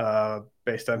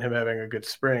 based on him having a good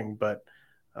spring. But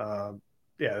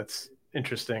it's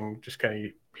interesting just kind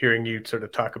of hearing you sort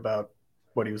of talk about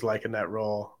what he was like in that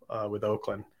role with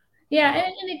Oakland. Yeah,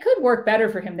 and it could work better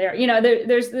for him there.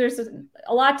 There's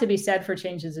a lot to be said for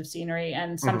changes of scenery,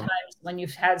 and sometimes when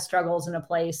you've had struggles in a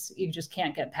place, you just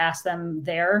can't get past them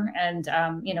there. And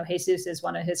Jesus is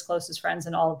one of his closest friends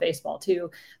in all of baseball too.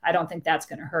 I don't think that's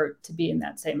going to hurt to be in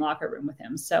that same locker room with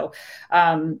him. So,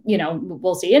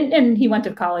 we'll see. And he went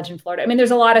to college in Florida. I mean,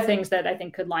 there's a lot of things that I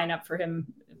think could line up for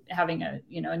him having a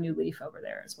new leaf over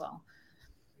there as well.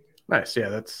 Nice, yeah,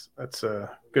 that's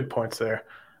good points there.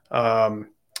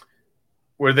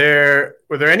 Were there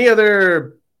any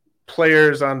other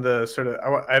players on the sort of?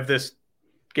 I have this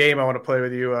game I want to play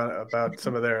with you about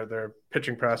some of their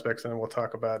pitching prospects, and then we'll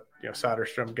talk about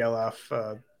Soderstrom, Geloff,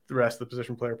 the rest of the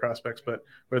position player prospects. But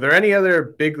were there any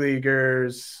other big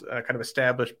leaguers, kind of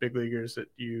established big leaguers that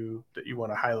you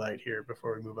want to highlight here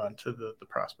before we move on to the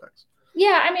prospects?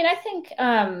 Yeah, I mean, I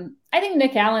think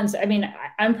Nick Allen's. I mean,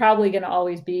 I'm probably going to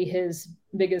always be his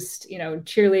biggest,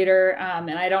 cheerleader.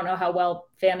 And I don't know how well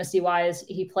fantasy wise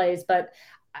he plays, but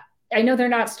I know they're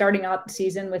not starting out the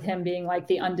season with him being like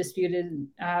the undisputed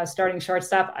starting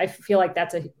shortstop. I feel like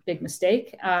that's a big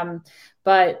mistake.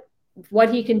 But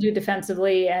what he can do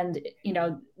defensively, and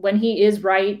when he is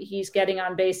right, he's getting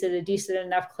on base at a decent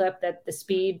enough clip that the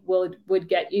speed would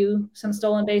get you some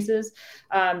stolen bases.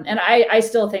 And I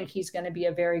still think he's going to be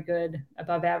a very good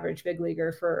above average big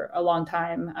leaguer for a long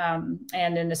time.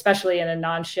 And especially in a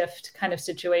non-shift kind of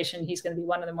situation, he's going to be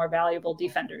one of the more valuable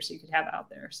defenders you could have out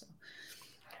there. So.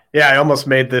 Yeah, I almost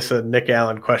made this a Nick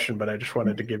Allen question, but I just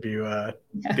wanted to give you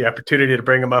the opportunity to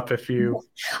bring him up if you.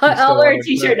 I'll wear a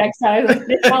T-shirt next time.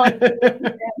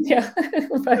 Yeah,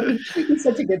 but he's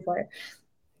such a good player.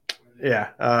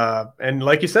 Yeah, and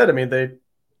like you said, I mean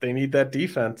they need that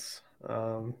defense.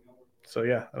 So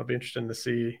yeah, it'll be interesting to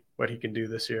see what he can do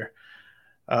this year.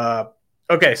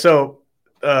 Okay, so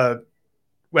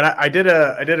when I did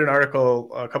an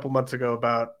article a couple months ago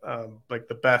about like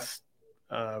the best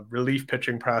relief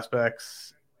pitching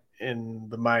prospects in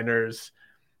the minors,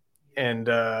 and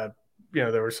there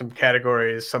were some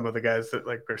categories, some of the guys that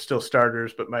like are still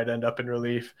starters but might end up in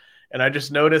relief, and I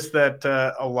just noticed that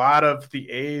a lot of the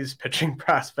A's pitching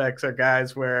prospects are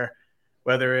guys where,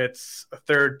 whether it's a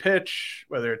third pitch,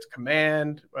 whether it's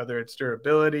command, whether it's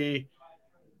durability,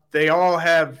 they all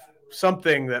have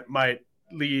something that might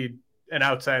lead an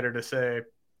outsider to say,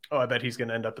 oh, I bet he's going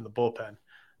to end up in the bullpen.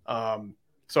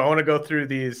 So I want to go through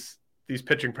these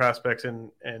pitching prospects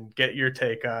and get your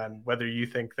take on whether you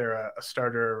think they're a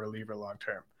starter or reliever long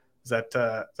term. Does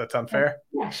that sound fair?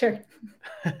 Yeah, sure.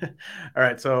 All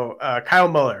right. So Kyle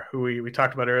Muller, who we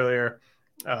talked about earlier,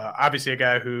 obviously a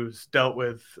guy who's dealt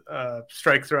with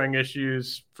strike throwing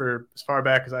issues for as far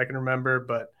back as I can remember,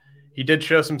 but he did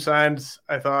show some signs,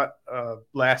 I thought,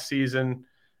 last season.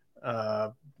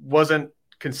 Wasn't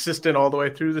consistent all the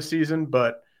way through the season,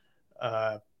 but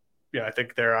I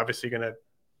think they're obviously going to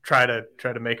try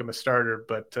to make him a starter.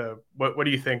 But what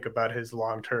do you think about his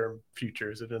long-term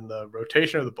future? Is it in the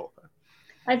rotation or the bullpen?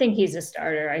 I think he's a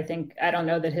starter. I don't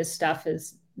know that his stuff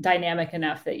is dynamic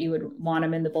enough that you would want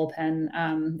him in the bullpen.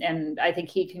 And I think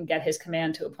he can get his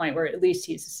command to a point where at least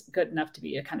he's good enough to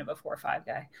be a kind of a 4-5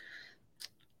 guy.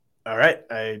 All right.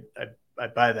 I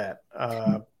buy that.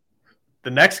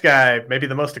 The next guy, maybe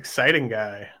the most exciting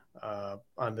guy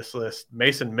on this list,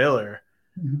 Mason Miller,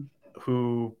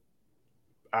 who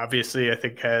obviously I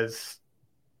think has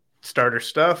starter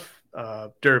stuff,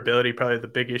 durability, probably the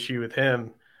big issue with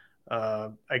him.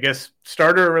 I guess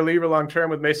starter or reliever long-term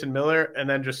with Mason Miller, and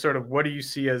then just sort of what do you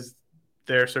see as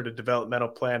their sort of developmental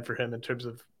plan for him in terms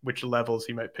of which levels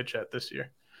he might pitch at this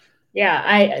year?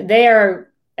 Yeah, they are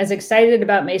as excited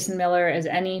about Mason Miller as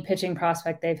any pitching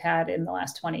prospect they've had in the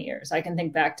last 20 years. I can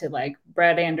think back to like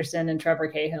Brad Anderson and Trevor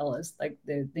Cahill as like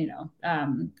they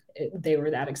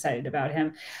were that excited about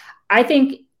him. I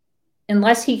think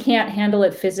unless he can't handle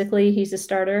it physically, he's a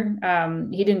starter.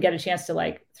 He didn't get a chance to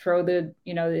like throw the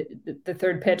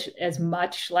third pitch as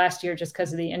much last year just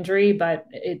because of the injury, but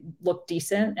it looked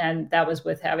decent. And that was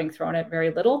with having thrown it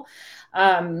very little.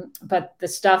 But the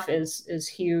stuff is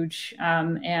huge.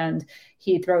 And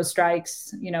he throws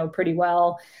strikes, pretty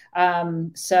well.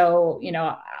 So,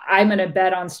 I'm going to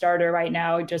bet on starter right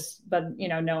now, but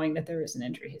knowing that there is an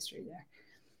injury history there.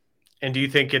 And do you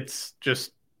think it's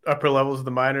just upper levels of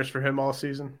the minors for him all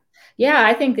season? Yeah,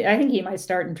 I think he might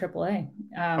start in AAA.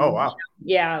 Oh, wow.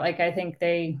 Yeah. Like I think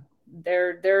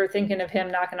they're thinking of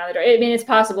him knocking on the door. I mean, it's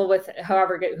possible with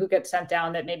who gets sent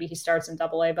down that maybe he starts in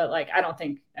AA, but like, I don't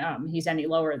think he's any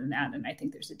lower than that. And I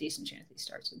think there's a decent chance he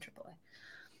starts in AAA.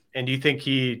 And do you think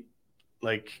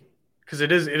because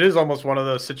it is almost one of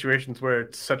those situations where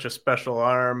it's such a special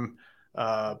arm.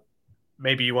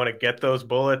 Maybe you want to get those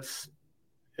bullets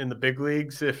in the big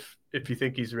leagues if you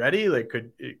think he's ready. Like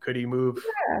could he move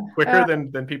quicker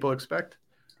than people expect?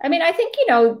 I mean, I think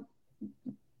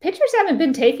pitchers haven't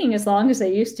been taking as long as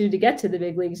they used to get to the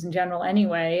big leagues in general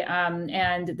anyway.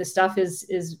 And the stuff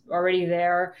is already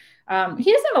there. He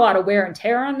doesn't have a lot of wear and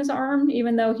tear on his arm,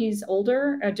 even though he's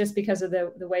older, just because of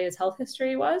the way his health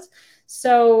history was.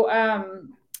 So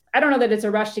I don't know that it's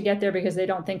a rush to get there because they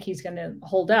don't think he's going to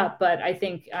hold up. But I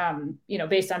think,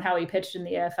 based on how he pitched in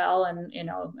the AFL and,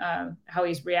 how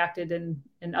he's reacted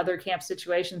in other camp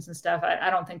situations and stuff, I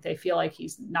don't think they feel like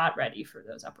he's not ready for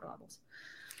those upper levels.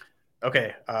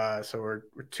 Okay, so we're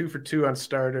 2 for 2 on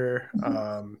starter.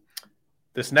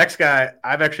 This next guy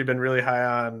I've actually been really high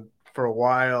on for a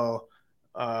while,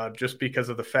 just because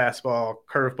of the fastball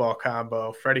curveball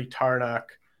combo. Freddie Tarnok,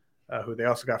 who they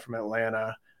also got from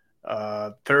Atlanta,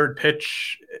 third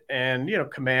pitch and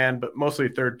command, but mostly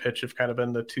third pitch have kind of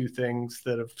been the two things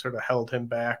that have sort of held him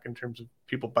back in terms of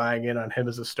people buying in on him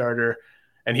as a starter.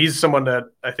 And he's someone that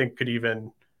I think could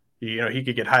even he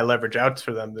could get high leverage outs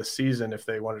for them this season if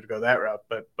they wanted to go that route.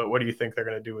 But what do you think they're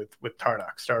going to do with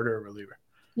Tarnock, starter or reliever?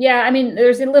 Yeah, I mean,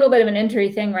 there's a little bit of an injury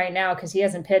thing right now because he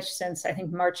hasn't pitched since, I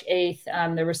think, March 8th.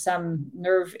 There were some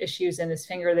nerve issues in his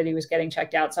finger that he was getting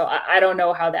checked out. So I don't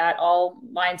know how that all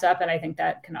lines up. And I think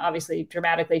that can obviously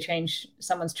dramatically change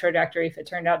someone's trajectory if it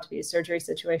turned out to be a surgery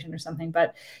situation or something.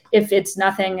 But if it's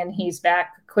nothing and he's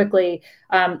back quickly,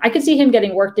 I could see him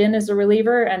getting worked in as a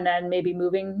reliever and then maybe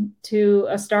moving to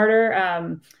a starter.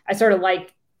 I sort of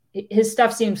like his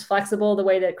stuff seems flexible the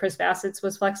way that Chris Bassett's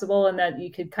was flexible, and that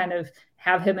you could kind of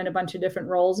have him in a bunch of different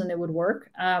roles and it would work.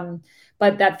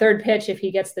 But that third pitch, if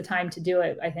he gets the time to do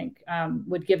it, I think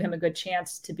would give him a good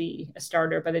chance to be a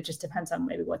starter, but it just depends on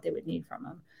maybe what they would need from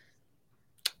him.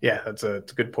 Yeah, it's a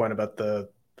good point about the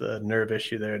nerve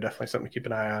issue there. Definitely something to keep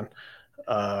an eye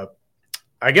on.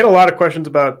 I get a lot of questions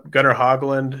about Gunnar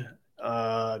Hoglund.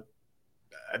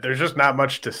 There's just not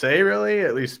much to say, really,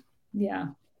 at least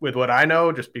with what I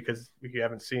know, just because we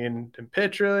haven't seen him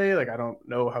pitch really. Like, I don't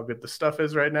know how good the stuff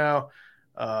is right now.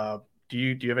 Do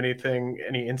you have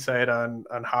any insight on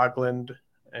Hoglund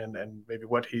and maybe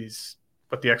what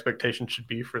the expectation should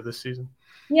be for this season?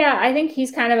 Yeah, I think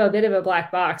he's kind of a bit of a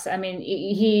black box. I mean,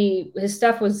 his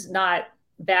stuff was not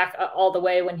back all the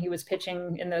way when he was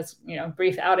pitching in those,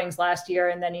 brief outings last year,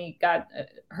 and then he got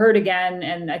hurt again,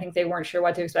 and I think they weren't sure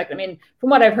what to expect. I mean,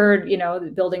 from what I've heard,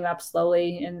 building up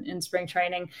slowly in spring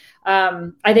training.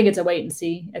 I think it's a wait and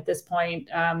see at this point.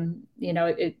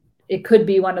 It could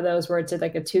be one of those where it's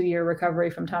like a 2-year recovery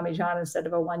from Tommy John instead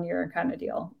of a 1-year kind of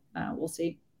deal. We'll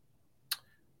see.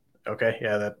 Okay,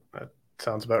 yeah, that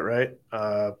sounds about right.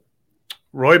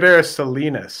 Royber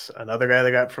Salinas, another guy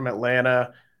they got from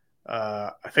Atlanta.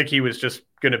 I think he was just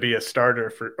going to be a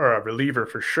starter or a reliever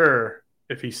for sure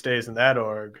if he stays in that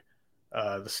org.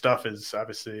 The stuff is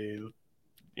obviously,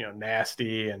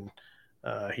 nasty, and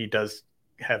he does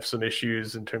have some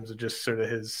issues in terms of just sort of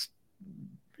his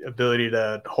ability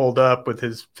to hold up with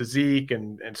his physique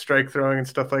and strike throwing and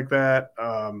stuff like that.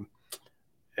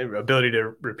 Ability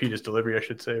to repeat his delivery, I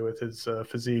should say, with his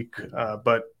physique.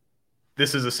 But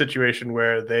this is a situation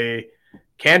where they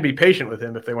can be patient with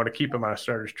him if they want to keep him on a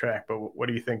starter's track. But what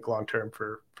do you think long-term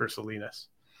for Salinas?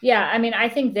 Yeah, I mean, I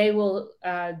think they will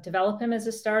develop him as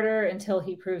a starter until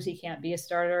he proves he can't be a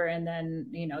starter. And then,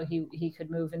 he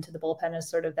could move into the bullpen as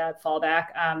sort of that fallback.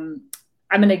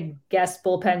 I'm going to guess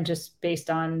bullpen just based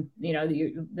on,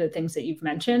 the things that you've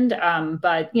mentioned.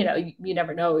 But, you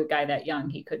never know, a guy that young,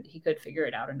 he could figure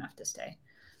it out enough to stay.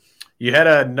 You had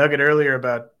a nugget earlier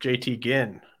about JT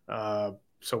Ginn.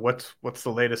 So what's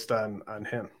the latest on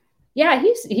him? Yeah,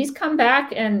 he's come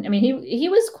back, and I mean he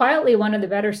was quietly one of the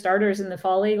better starters in the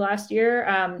fall league last year.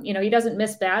 He doesn't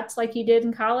miss bats like he did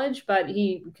in college, but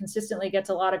he consistently gets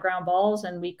a lot of ground balls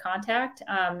and weak contact.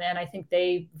 And I think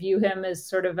they view him as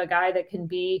sort of a guy that can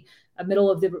be a middle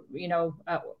of the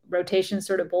rotation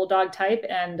sort of bulldog type.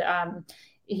 And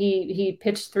he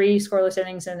pitched 3 scoreless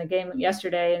innings in the game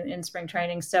yesterday in spring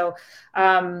training. So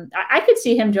I could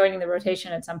see him joining the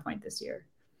rotation at some point this year.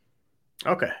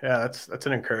 Okay. Yeah, that's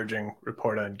an encouraging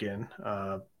report on Ginn.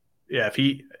 If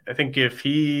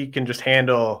he can just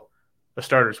handle a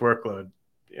starter's workload,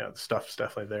 the stuff's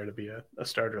definitely there to be a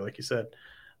starter, like you said.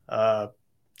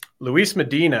 Luis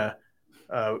Medina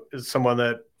is someone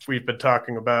that we've been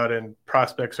talking about in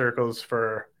prospect circles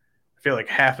for, I feel like,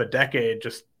 half a decade,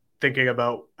 just thinking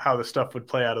about how the stuff would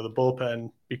play out of the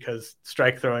bullpen because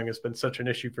strike throwing has been such an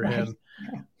issue for him.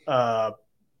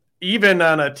 Even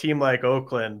on a team like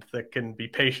Oakland that can be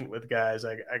patient with guys,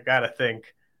 I got to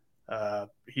think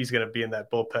he's going to be in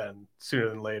that bullpen sooner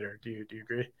than later. Do you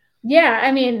agree? Yeah,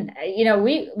 I mean,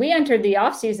 we entered the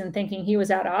offseason thinking he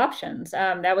was out of options.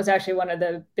 That was actually one of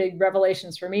the big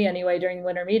revelations for me anyway during the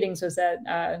winter meetings was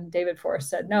that David Forrest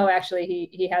said, no, actually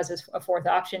he has a 4th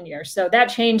option year. So that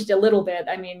changed a little bit.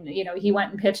 I mean, he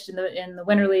went and pitched in the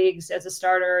winter leagues as a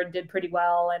starter and did pretty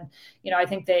well. And, I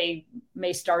think they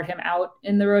may start him out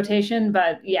in the rotation.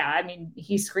 But yeah, I mean,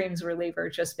 he screams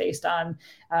reliever just based on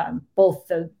both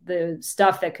the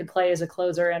stuff that could play as a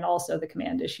closer and also the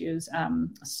command issues.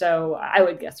 So I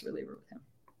would guess reliever with him.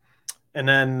 And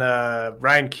then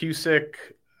Ryan Cusick,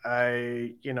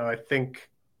 I think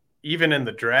even in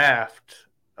the draft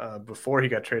before he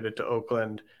got traded to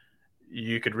Oakland,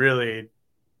 you could really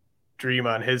dream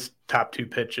on his top 2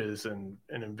 pitches and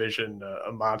envision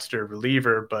a monster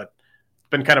reliever, but it's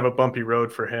been kind of a bumpy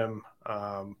road for him.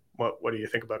 What do you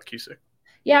think about Cusick?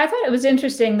 Yeah, I thought it was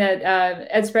interesting that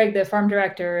Ed Sprague, the farm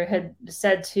director, had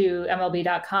said to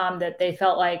MLB.com that they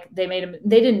felt like they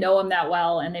didn't know him that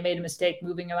well, and they made a mistake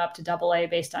moving him up to Double-A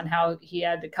based on how he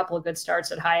had a couple of good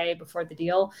starts at High A before the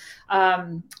deal.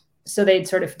 So they'd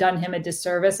sort of done him a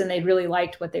disservice, and they really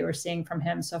liked what they were seeing from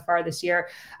him so far this year.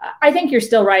 I think you're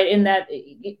still right in that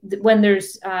when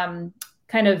there's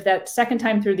kind of that second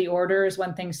time through the order is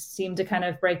when things seem to kind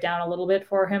of break down a little bit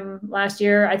for him last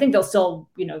year. I think they'll still,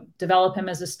 develop him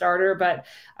as a starter, but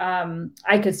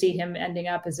I could see him ending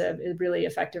up as a really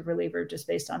effective reliever just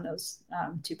based on those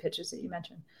two pitches that you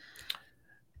mentioned.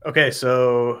 Okay,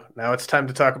 so now it's time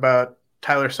to talk about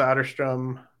Tyler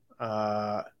Soderstrom.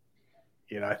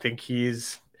 I think you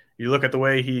look at the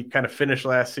way he kind of finished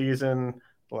last season,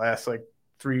 the last like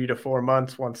 3 to 4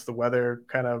 months, once the weather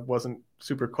kind of wasn't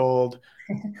super cold,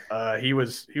 he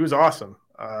was awesome.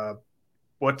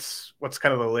 What's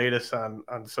kind of the latest on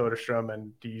Soderstrom,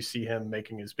 and do you see him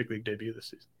making his big league debut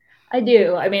this season? I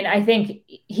do. I mean, I think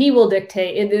he will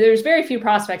dictate. There's very few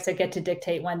prospects that get to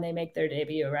dictate when they make their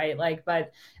debut, right?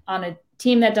 But on a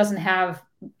team that doesn't have,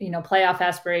 playoff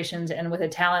aspirations and with a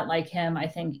talent like him, I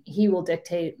think he will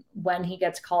dictate when he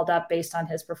gets called up based on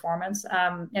his performance.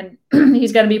 And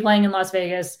he's going to be playing in Las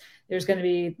Vegas. There's going to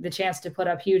be the chance to put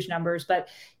up huge numbers, but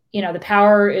the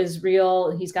power is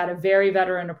real. He's got a very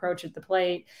veteran approach at the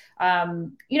plate.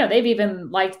 They've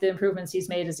even liked the improvements he's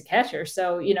made as a catcher.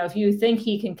 So, if you think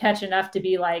he can catch enough to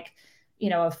be like,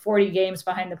 a 40 games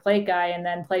behind the plate guy and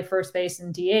then play first base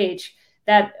and DH,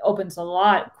 that opens a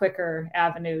lot quicker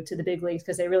avenue to the big leagues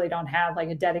because they really don't have like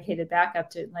a dedicated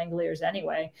backup to Langoliers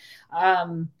anyway.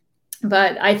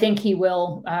 But I think he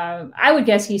will. I would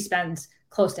guess he spends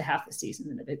close to half the season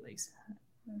in the big leagues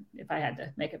if I had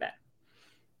to make a bet.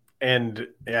 And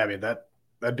yeah, I mean,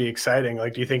 that'd be exciting.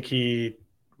 Like, do you think he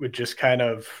would just kind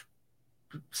of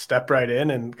step right in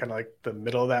and kind of like the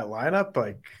middle of that lineup,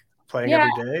 like playing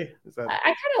every day? I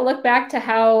kind of look back to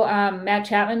how Matt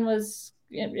Chapman was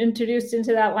introduced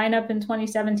into that lineup in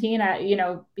 2017.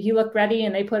 He looked ready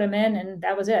and they put him in and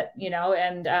that was it,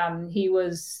 and he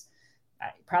was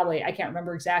I can't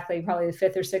remember exactly, probably the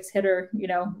fifth or sixth hitter,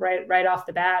 right off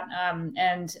the bat.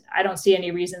 And I don't see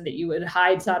any reason that you would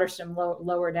hide Soderstrom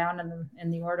lower down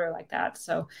in the order like that.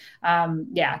 So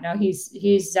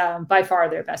he's by far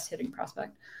their best hitting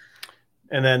prospect.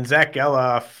 And then Zach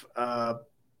Geloff,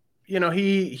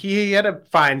 he had a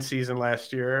fine season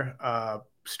last year,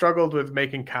 struggled with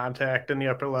making contact in the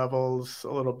upper levels a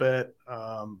little bit.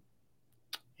 And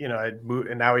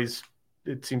now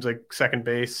it seems like second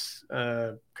base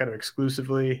kind of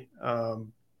exclusively. How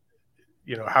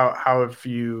do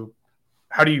you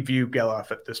view Geloff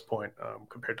at this point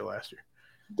compared to last year?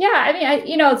 Yeah, I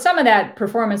mean, some of that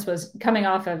performance was coming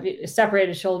off of a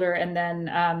separated shoulder, and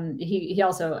then he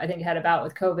also, I think, had a bout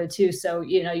with COVID too. So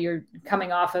you're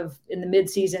coming off of in the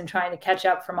midseason trying to catch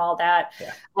up from all that.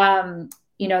 Yeah.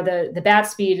 The bat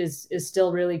speed is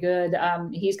still really good.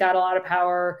 He's got a lot of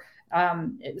power.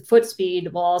 Foot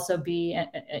speed will also be,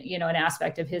 an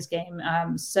aspect of his game. I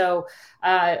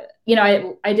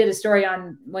did a story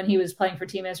on when he was playing for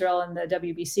Team Israel in the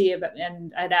WBC,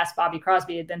 and I'd asked Bobby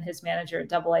Crosby, had been his manager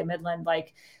at AA Midland,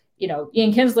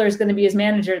 Ian Kinsler is going to be his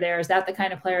manager there. Is that the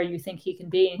kind of player you think he can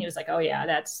be? And he was like, oh yeah,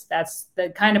 that's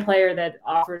the kind of player that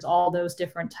offers all those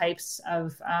different types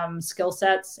of skill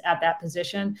sets at that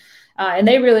position. And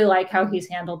they really like how he's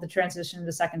handled the transition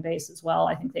to second base as well.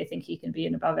 I think they think he can be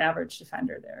an above average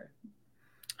defender there.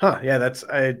 Huh. Yeah.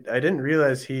 I didn't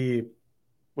realize he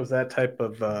was that type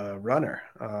of runner.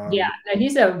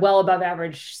 He's a well above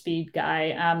average speed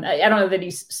guy. I don't know that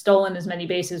he's stolen as many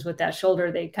bases with that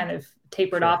shoulder. They kind of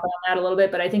tapered off on that a little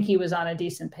bit, but I think he was on a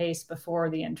decent pace before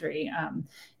the injury.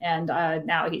 And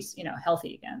now he's,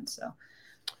 healthy again. So,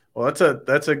 well,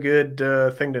 that's a good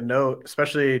thing to note,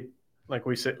 especially like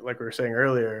we were saying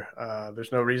earlier,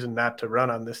 there's no reason not to run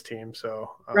on this team.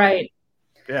 So, right.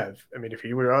 Yeah. I mean, if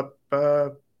he were up,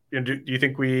 do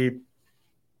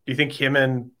you think him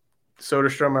and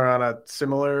Soderstrom are on a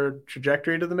similar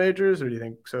trajectory to the majors, or do you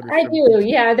think Soderstrom? I do.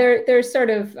 Yeah. There's sort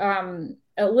of,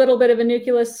 a little bit of a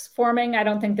nucleus forming. I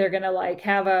don't think they're going to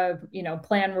have a,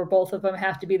 plan where both of them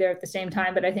have to be there at the same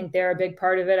time, but I think they're a big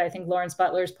part of it. I think Lawrence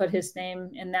Butler's put his name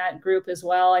in that group as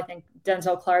well. I think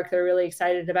Denzel Clark, they're really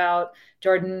excited about,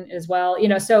 Jordan as well.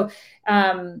 So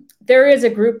there is a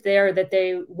group there that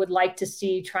they would like to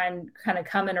see try and kind of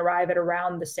come and arrive at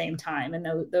around the same time. And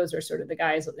those are sort of the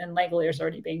guys, and Langolier's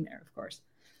already being there, of course.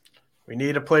 We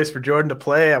need a place for Jordan to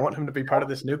play. I want him to be part of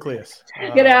this nucleus.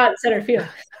 Get out, center field.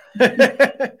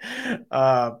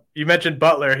 You mentioned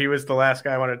Butler. He was the last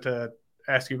guy I wanted to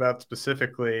ask you about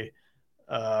specifically.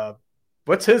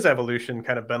 What's his evolution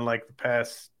kind of been like the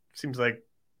past? Seems like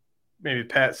maybe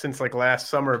since like last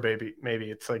summer,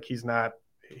 maybe it's like he's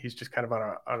just kind of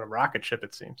on a rocket ship,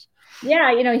 it seems.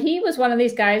 Yeah, he was one of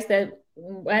these guys that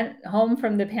went home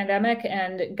from the pandemic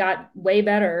and got way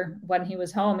better when he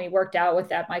was home. He worked out with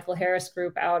that Michael Harris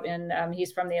group out in,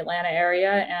 he's from the Atlanta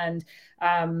area. And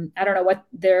I don't know what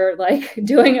they're like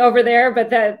doing over there, but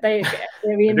they're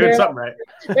doing something right.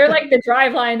 They're like the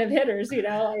drive line of hitters,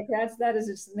 like that is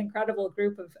just an incredible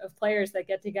group of players that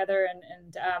get together.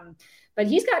 But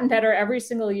he's gotten better every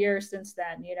single year since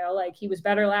then, like he was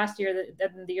better last year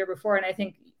than the year before. And I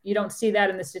think you don't see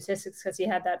that in the statistics because he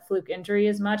had that fluke injury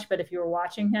as much. But if you were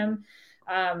watching him,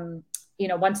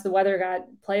 once the weather got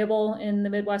playable in the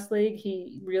Midwest League,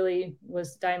 he really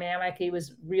was dynamic. He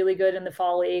was really good in the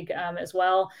fall league as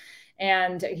well.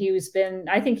 And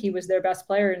I think he was their best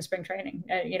player in spring training,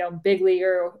 big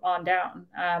leaguer on down.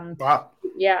 Wow.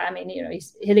 Yeah. I mean,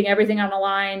 he's hitting everything on the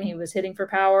line. He was hitting for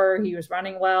power. He was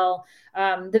running well.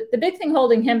 The big thing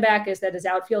holding him back is that his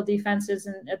outfield defense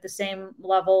isn't at the same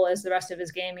level as the rest of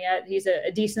his game yet. He's a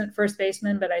decent first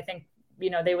baseman, but I think,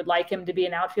 they would like him to be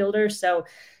an outfielder. So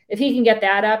if he can get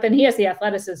that up, and he has the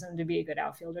athleticism to be a good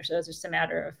outfielder, so it's just a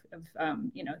matter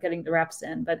of getting the reps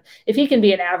in. But if he can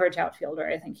be an average outfielder,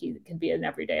 I think he can be an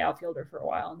everyday outfielder for a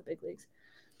while in the big leagues.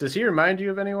 Does he remind you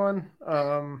of anyone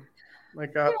off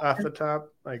the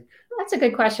top? That's a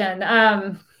good question.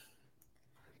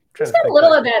 He's got a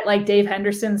little of that, like Dave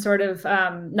Henderson sort of,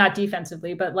 not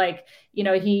defensively, but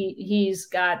he's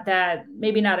got that,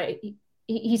 maybe not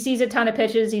he sees a ton of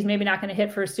pitches. He's maybe not going to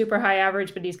hit for a super high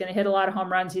average, but he's going to hit a lot of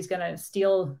home runs. He's going to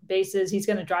steal bases. He's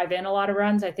going to drive in a lot of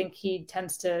runs. I think he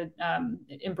tends to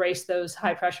embrace those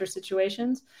high pressure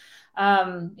situations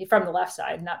from the left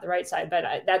side, not the right side, but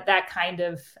that kind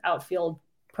of outfield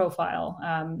profile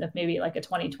of maybe like a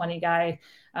 2020 guy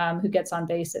who gets on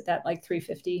base at that like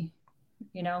 350,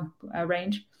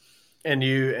 range. I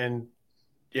mean,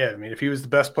 if he was the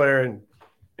best player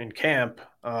in camp,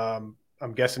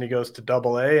 I'm guessing he goes to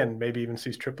AA and maybe even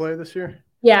sees AAA this year.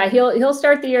 Yeah, he'll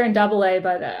start the year in AA,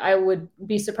 but I would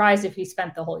be surprised if he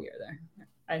spent the whole year there.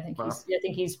 I think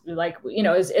he's like,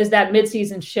 as that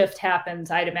midseason shift happens,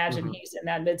 I'd imagine he's in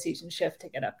that midseason shift to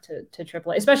get up to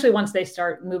AAA, especially once they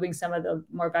start moving some of the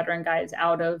more veteran guys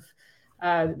out of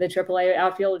the AAA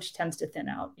outfield, which tends to thin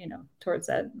out, towards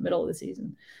that middle of the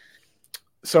season.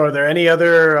 So are there any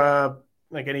other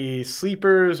any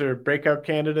sleepers or breakout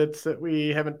candidates that we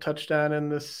haven't touched on in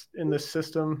this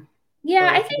system?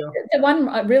 Yeah, I think the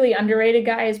one really underrated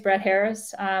guy is Brett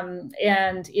Harris. And,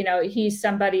 he's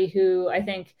somebody who I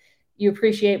think you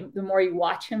appreciate the more you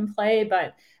watch him play,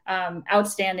 but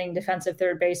outstanding defensive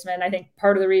third baseman. I think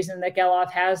part of the reason that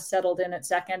Geloff has settled in at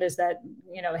second is that,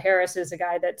 Harris is a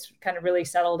guy that's kind of really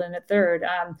settled in at third,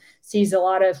 sees a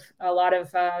lot of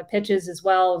pitches as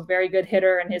well, very good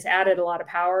hitter, and has added a lot of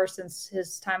power since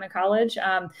his time in college.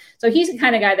 So he's the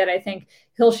kind of guy that I think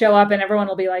he'll show up and everyone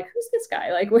will be like, who's this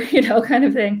guy? Like, kind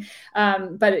of thing.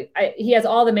 But he has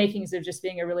all the makings of just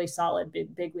being a really solid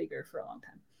big leaguer for a long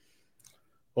time.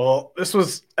 Well, this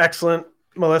was excellent,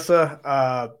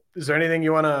 Melissa. Is there anything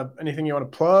you want to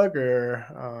plug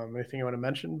or anything you want to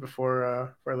mention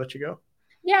before I let you go?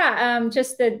 Yeah,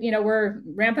 just that, we're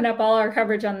ramping up all our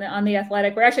coverage on the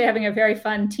Athletic. We're actually having a very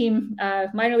fun team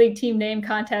minor league team name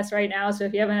contest right now. So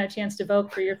if you haven't had a chance to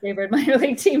vote for your favorite minor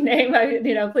league team name,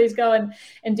 please go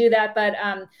and do that. But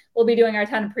we'll be doing our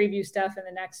ton of preview stuff in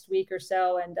the next week or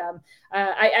so. And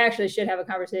I actually should have a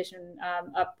conversation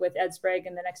up with Ed Sprague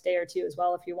in the next day or two as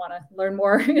well, if you want to learn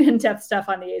more in-depth stuff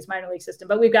on the A's minor league system.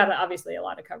 But we've got obviously a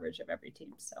lot of coverage of every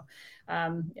team. So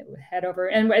head over.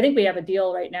 And I think we have a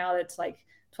deal right now that's like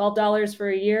 $12 for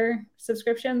a year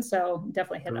subscription. So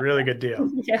definitely hit a really good deal.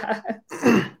 Yeah.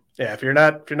 Yeah. If you're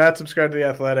not subscribed to The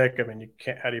Athletic, I mean,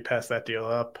 how do you pass that deal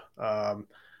up?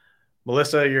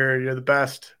 Melissa, you're the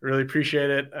best. Really appreciate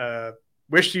it.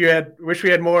 Wish we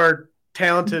had more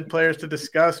talented players to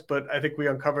discuss, but I think we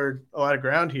uncovered a lot of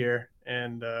ground here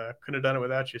and couldn't have done it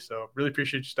without you. So really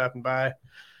appreciate you stopping by.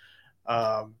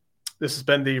 This has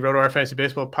been the RotoWire Fantasy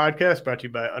Baseball podcast brought to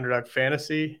you by Underdog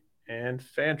Fantasy and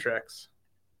Fantrax.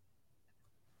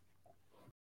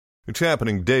 It's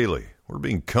happening daily. We're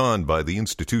being conned by the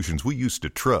institutions we used to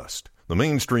trust. The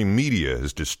mainstream media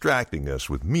is distracting us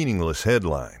with meaningless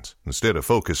headlines instead of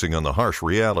focusing on the harsh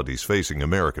realities facing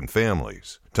American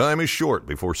families. Time is short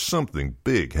before something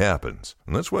big happens,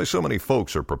 and that's why so many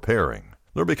folks are preparing.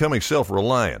 They're becoming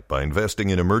self-reliant by investing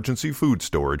in emergency food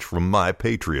storage from My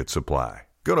Patriot Supply.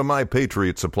 Go to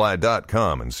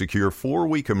MyPatriotSupply.com and secure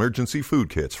 4-week emergency food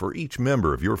kits for each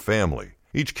member of your family.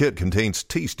 Each kit contains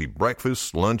tasty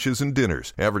breakfasts, lunches, and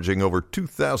dinners, averaging over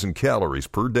 2,000 calories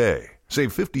per day.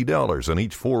 Save $50 on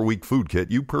each 4-week food kit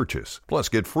you purchase. Plus,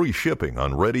 get free shipping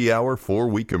on Ready Hour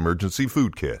 4-week emergency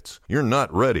food kits. You're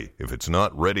not ready if it's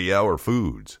not Ready Hour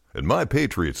Foods. At My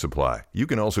Patriot Supply, you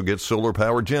can also get solar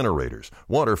power generators,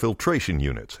 water filtration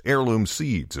units, heirloom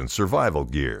seeds, and survival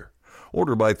gear.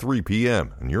 Order by 3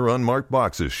 p.m. and your unmarked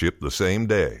boxes ship the same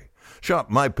day.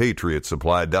 Shop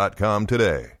MyPatriotSupply.com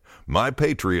today.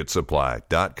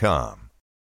 MyPatriotSupply.com.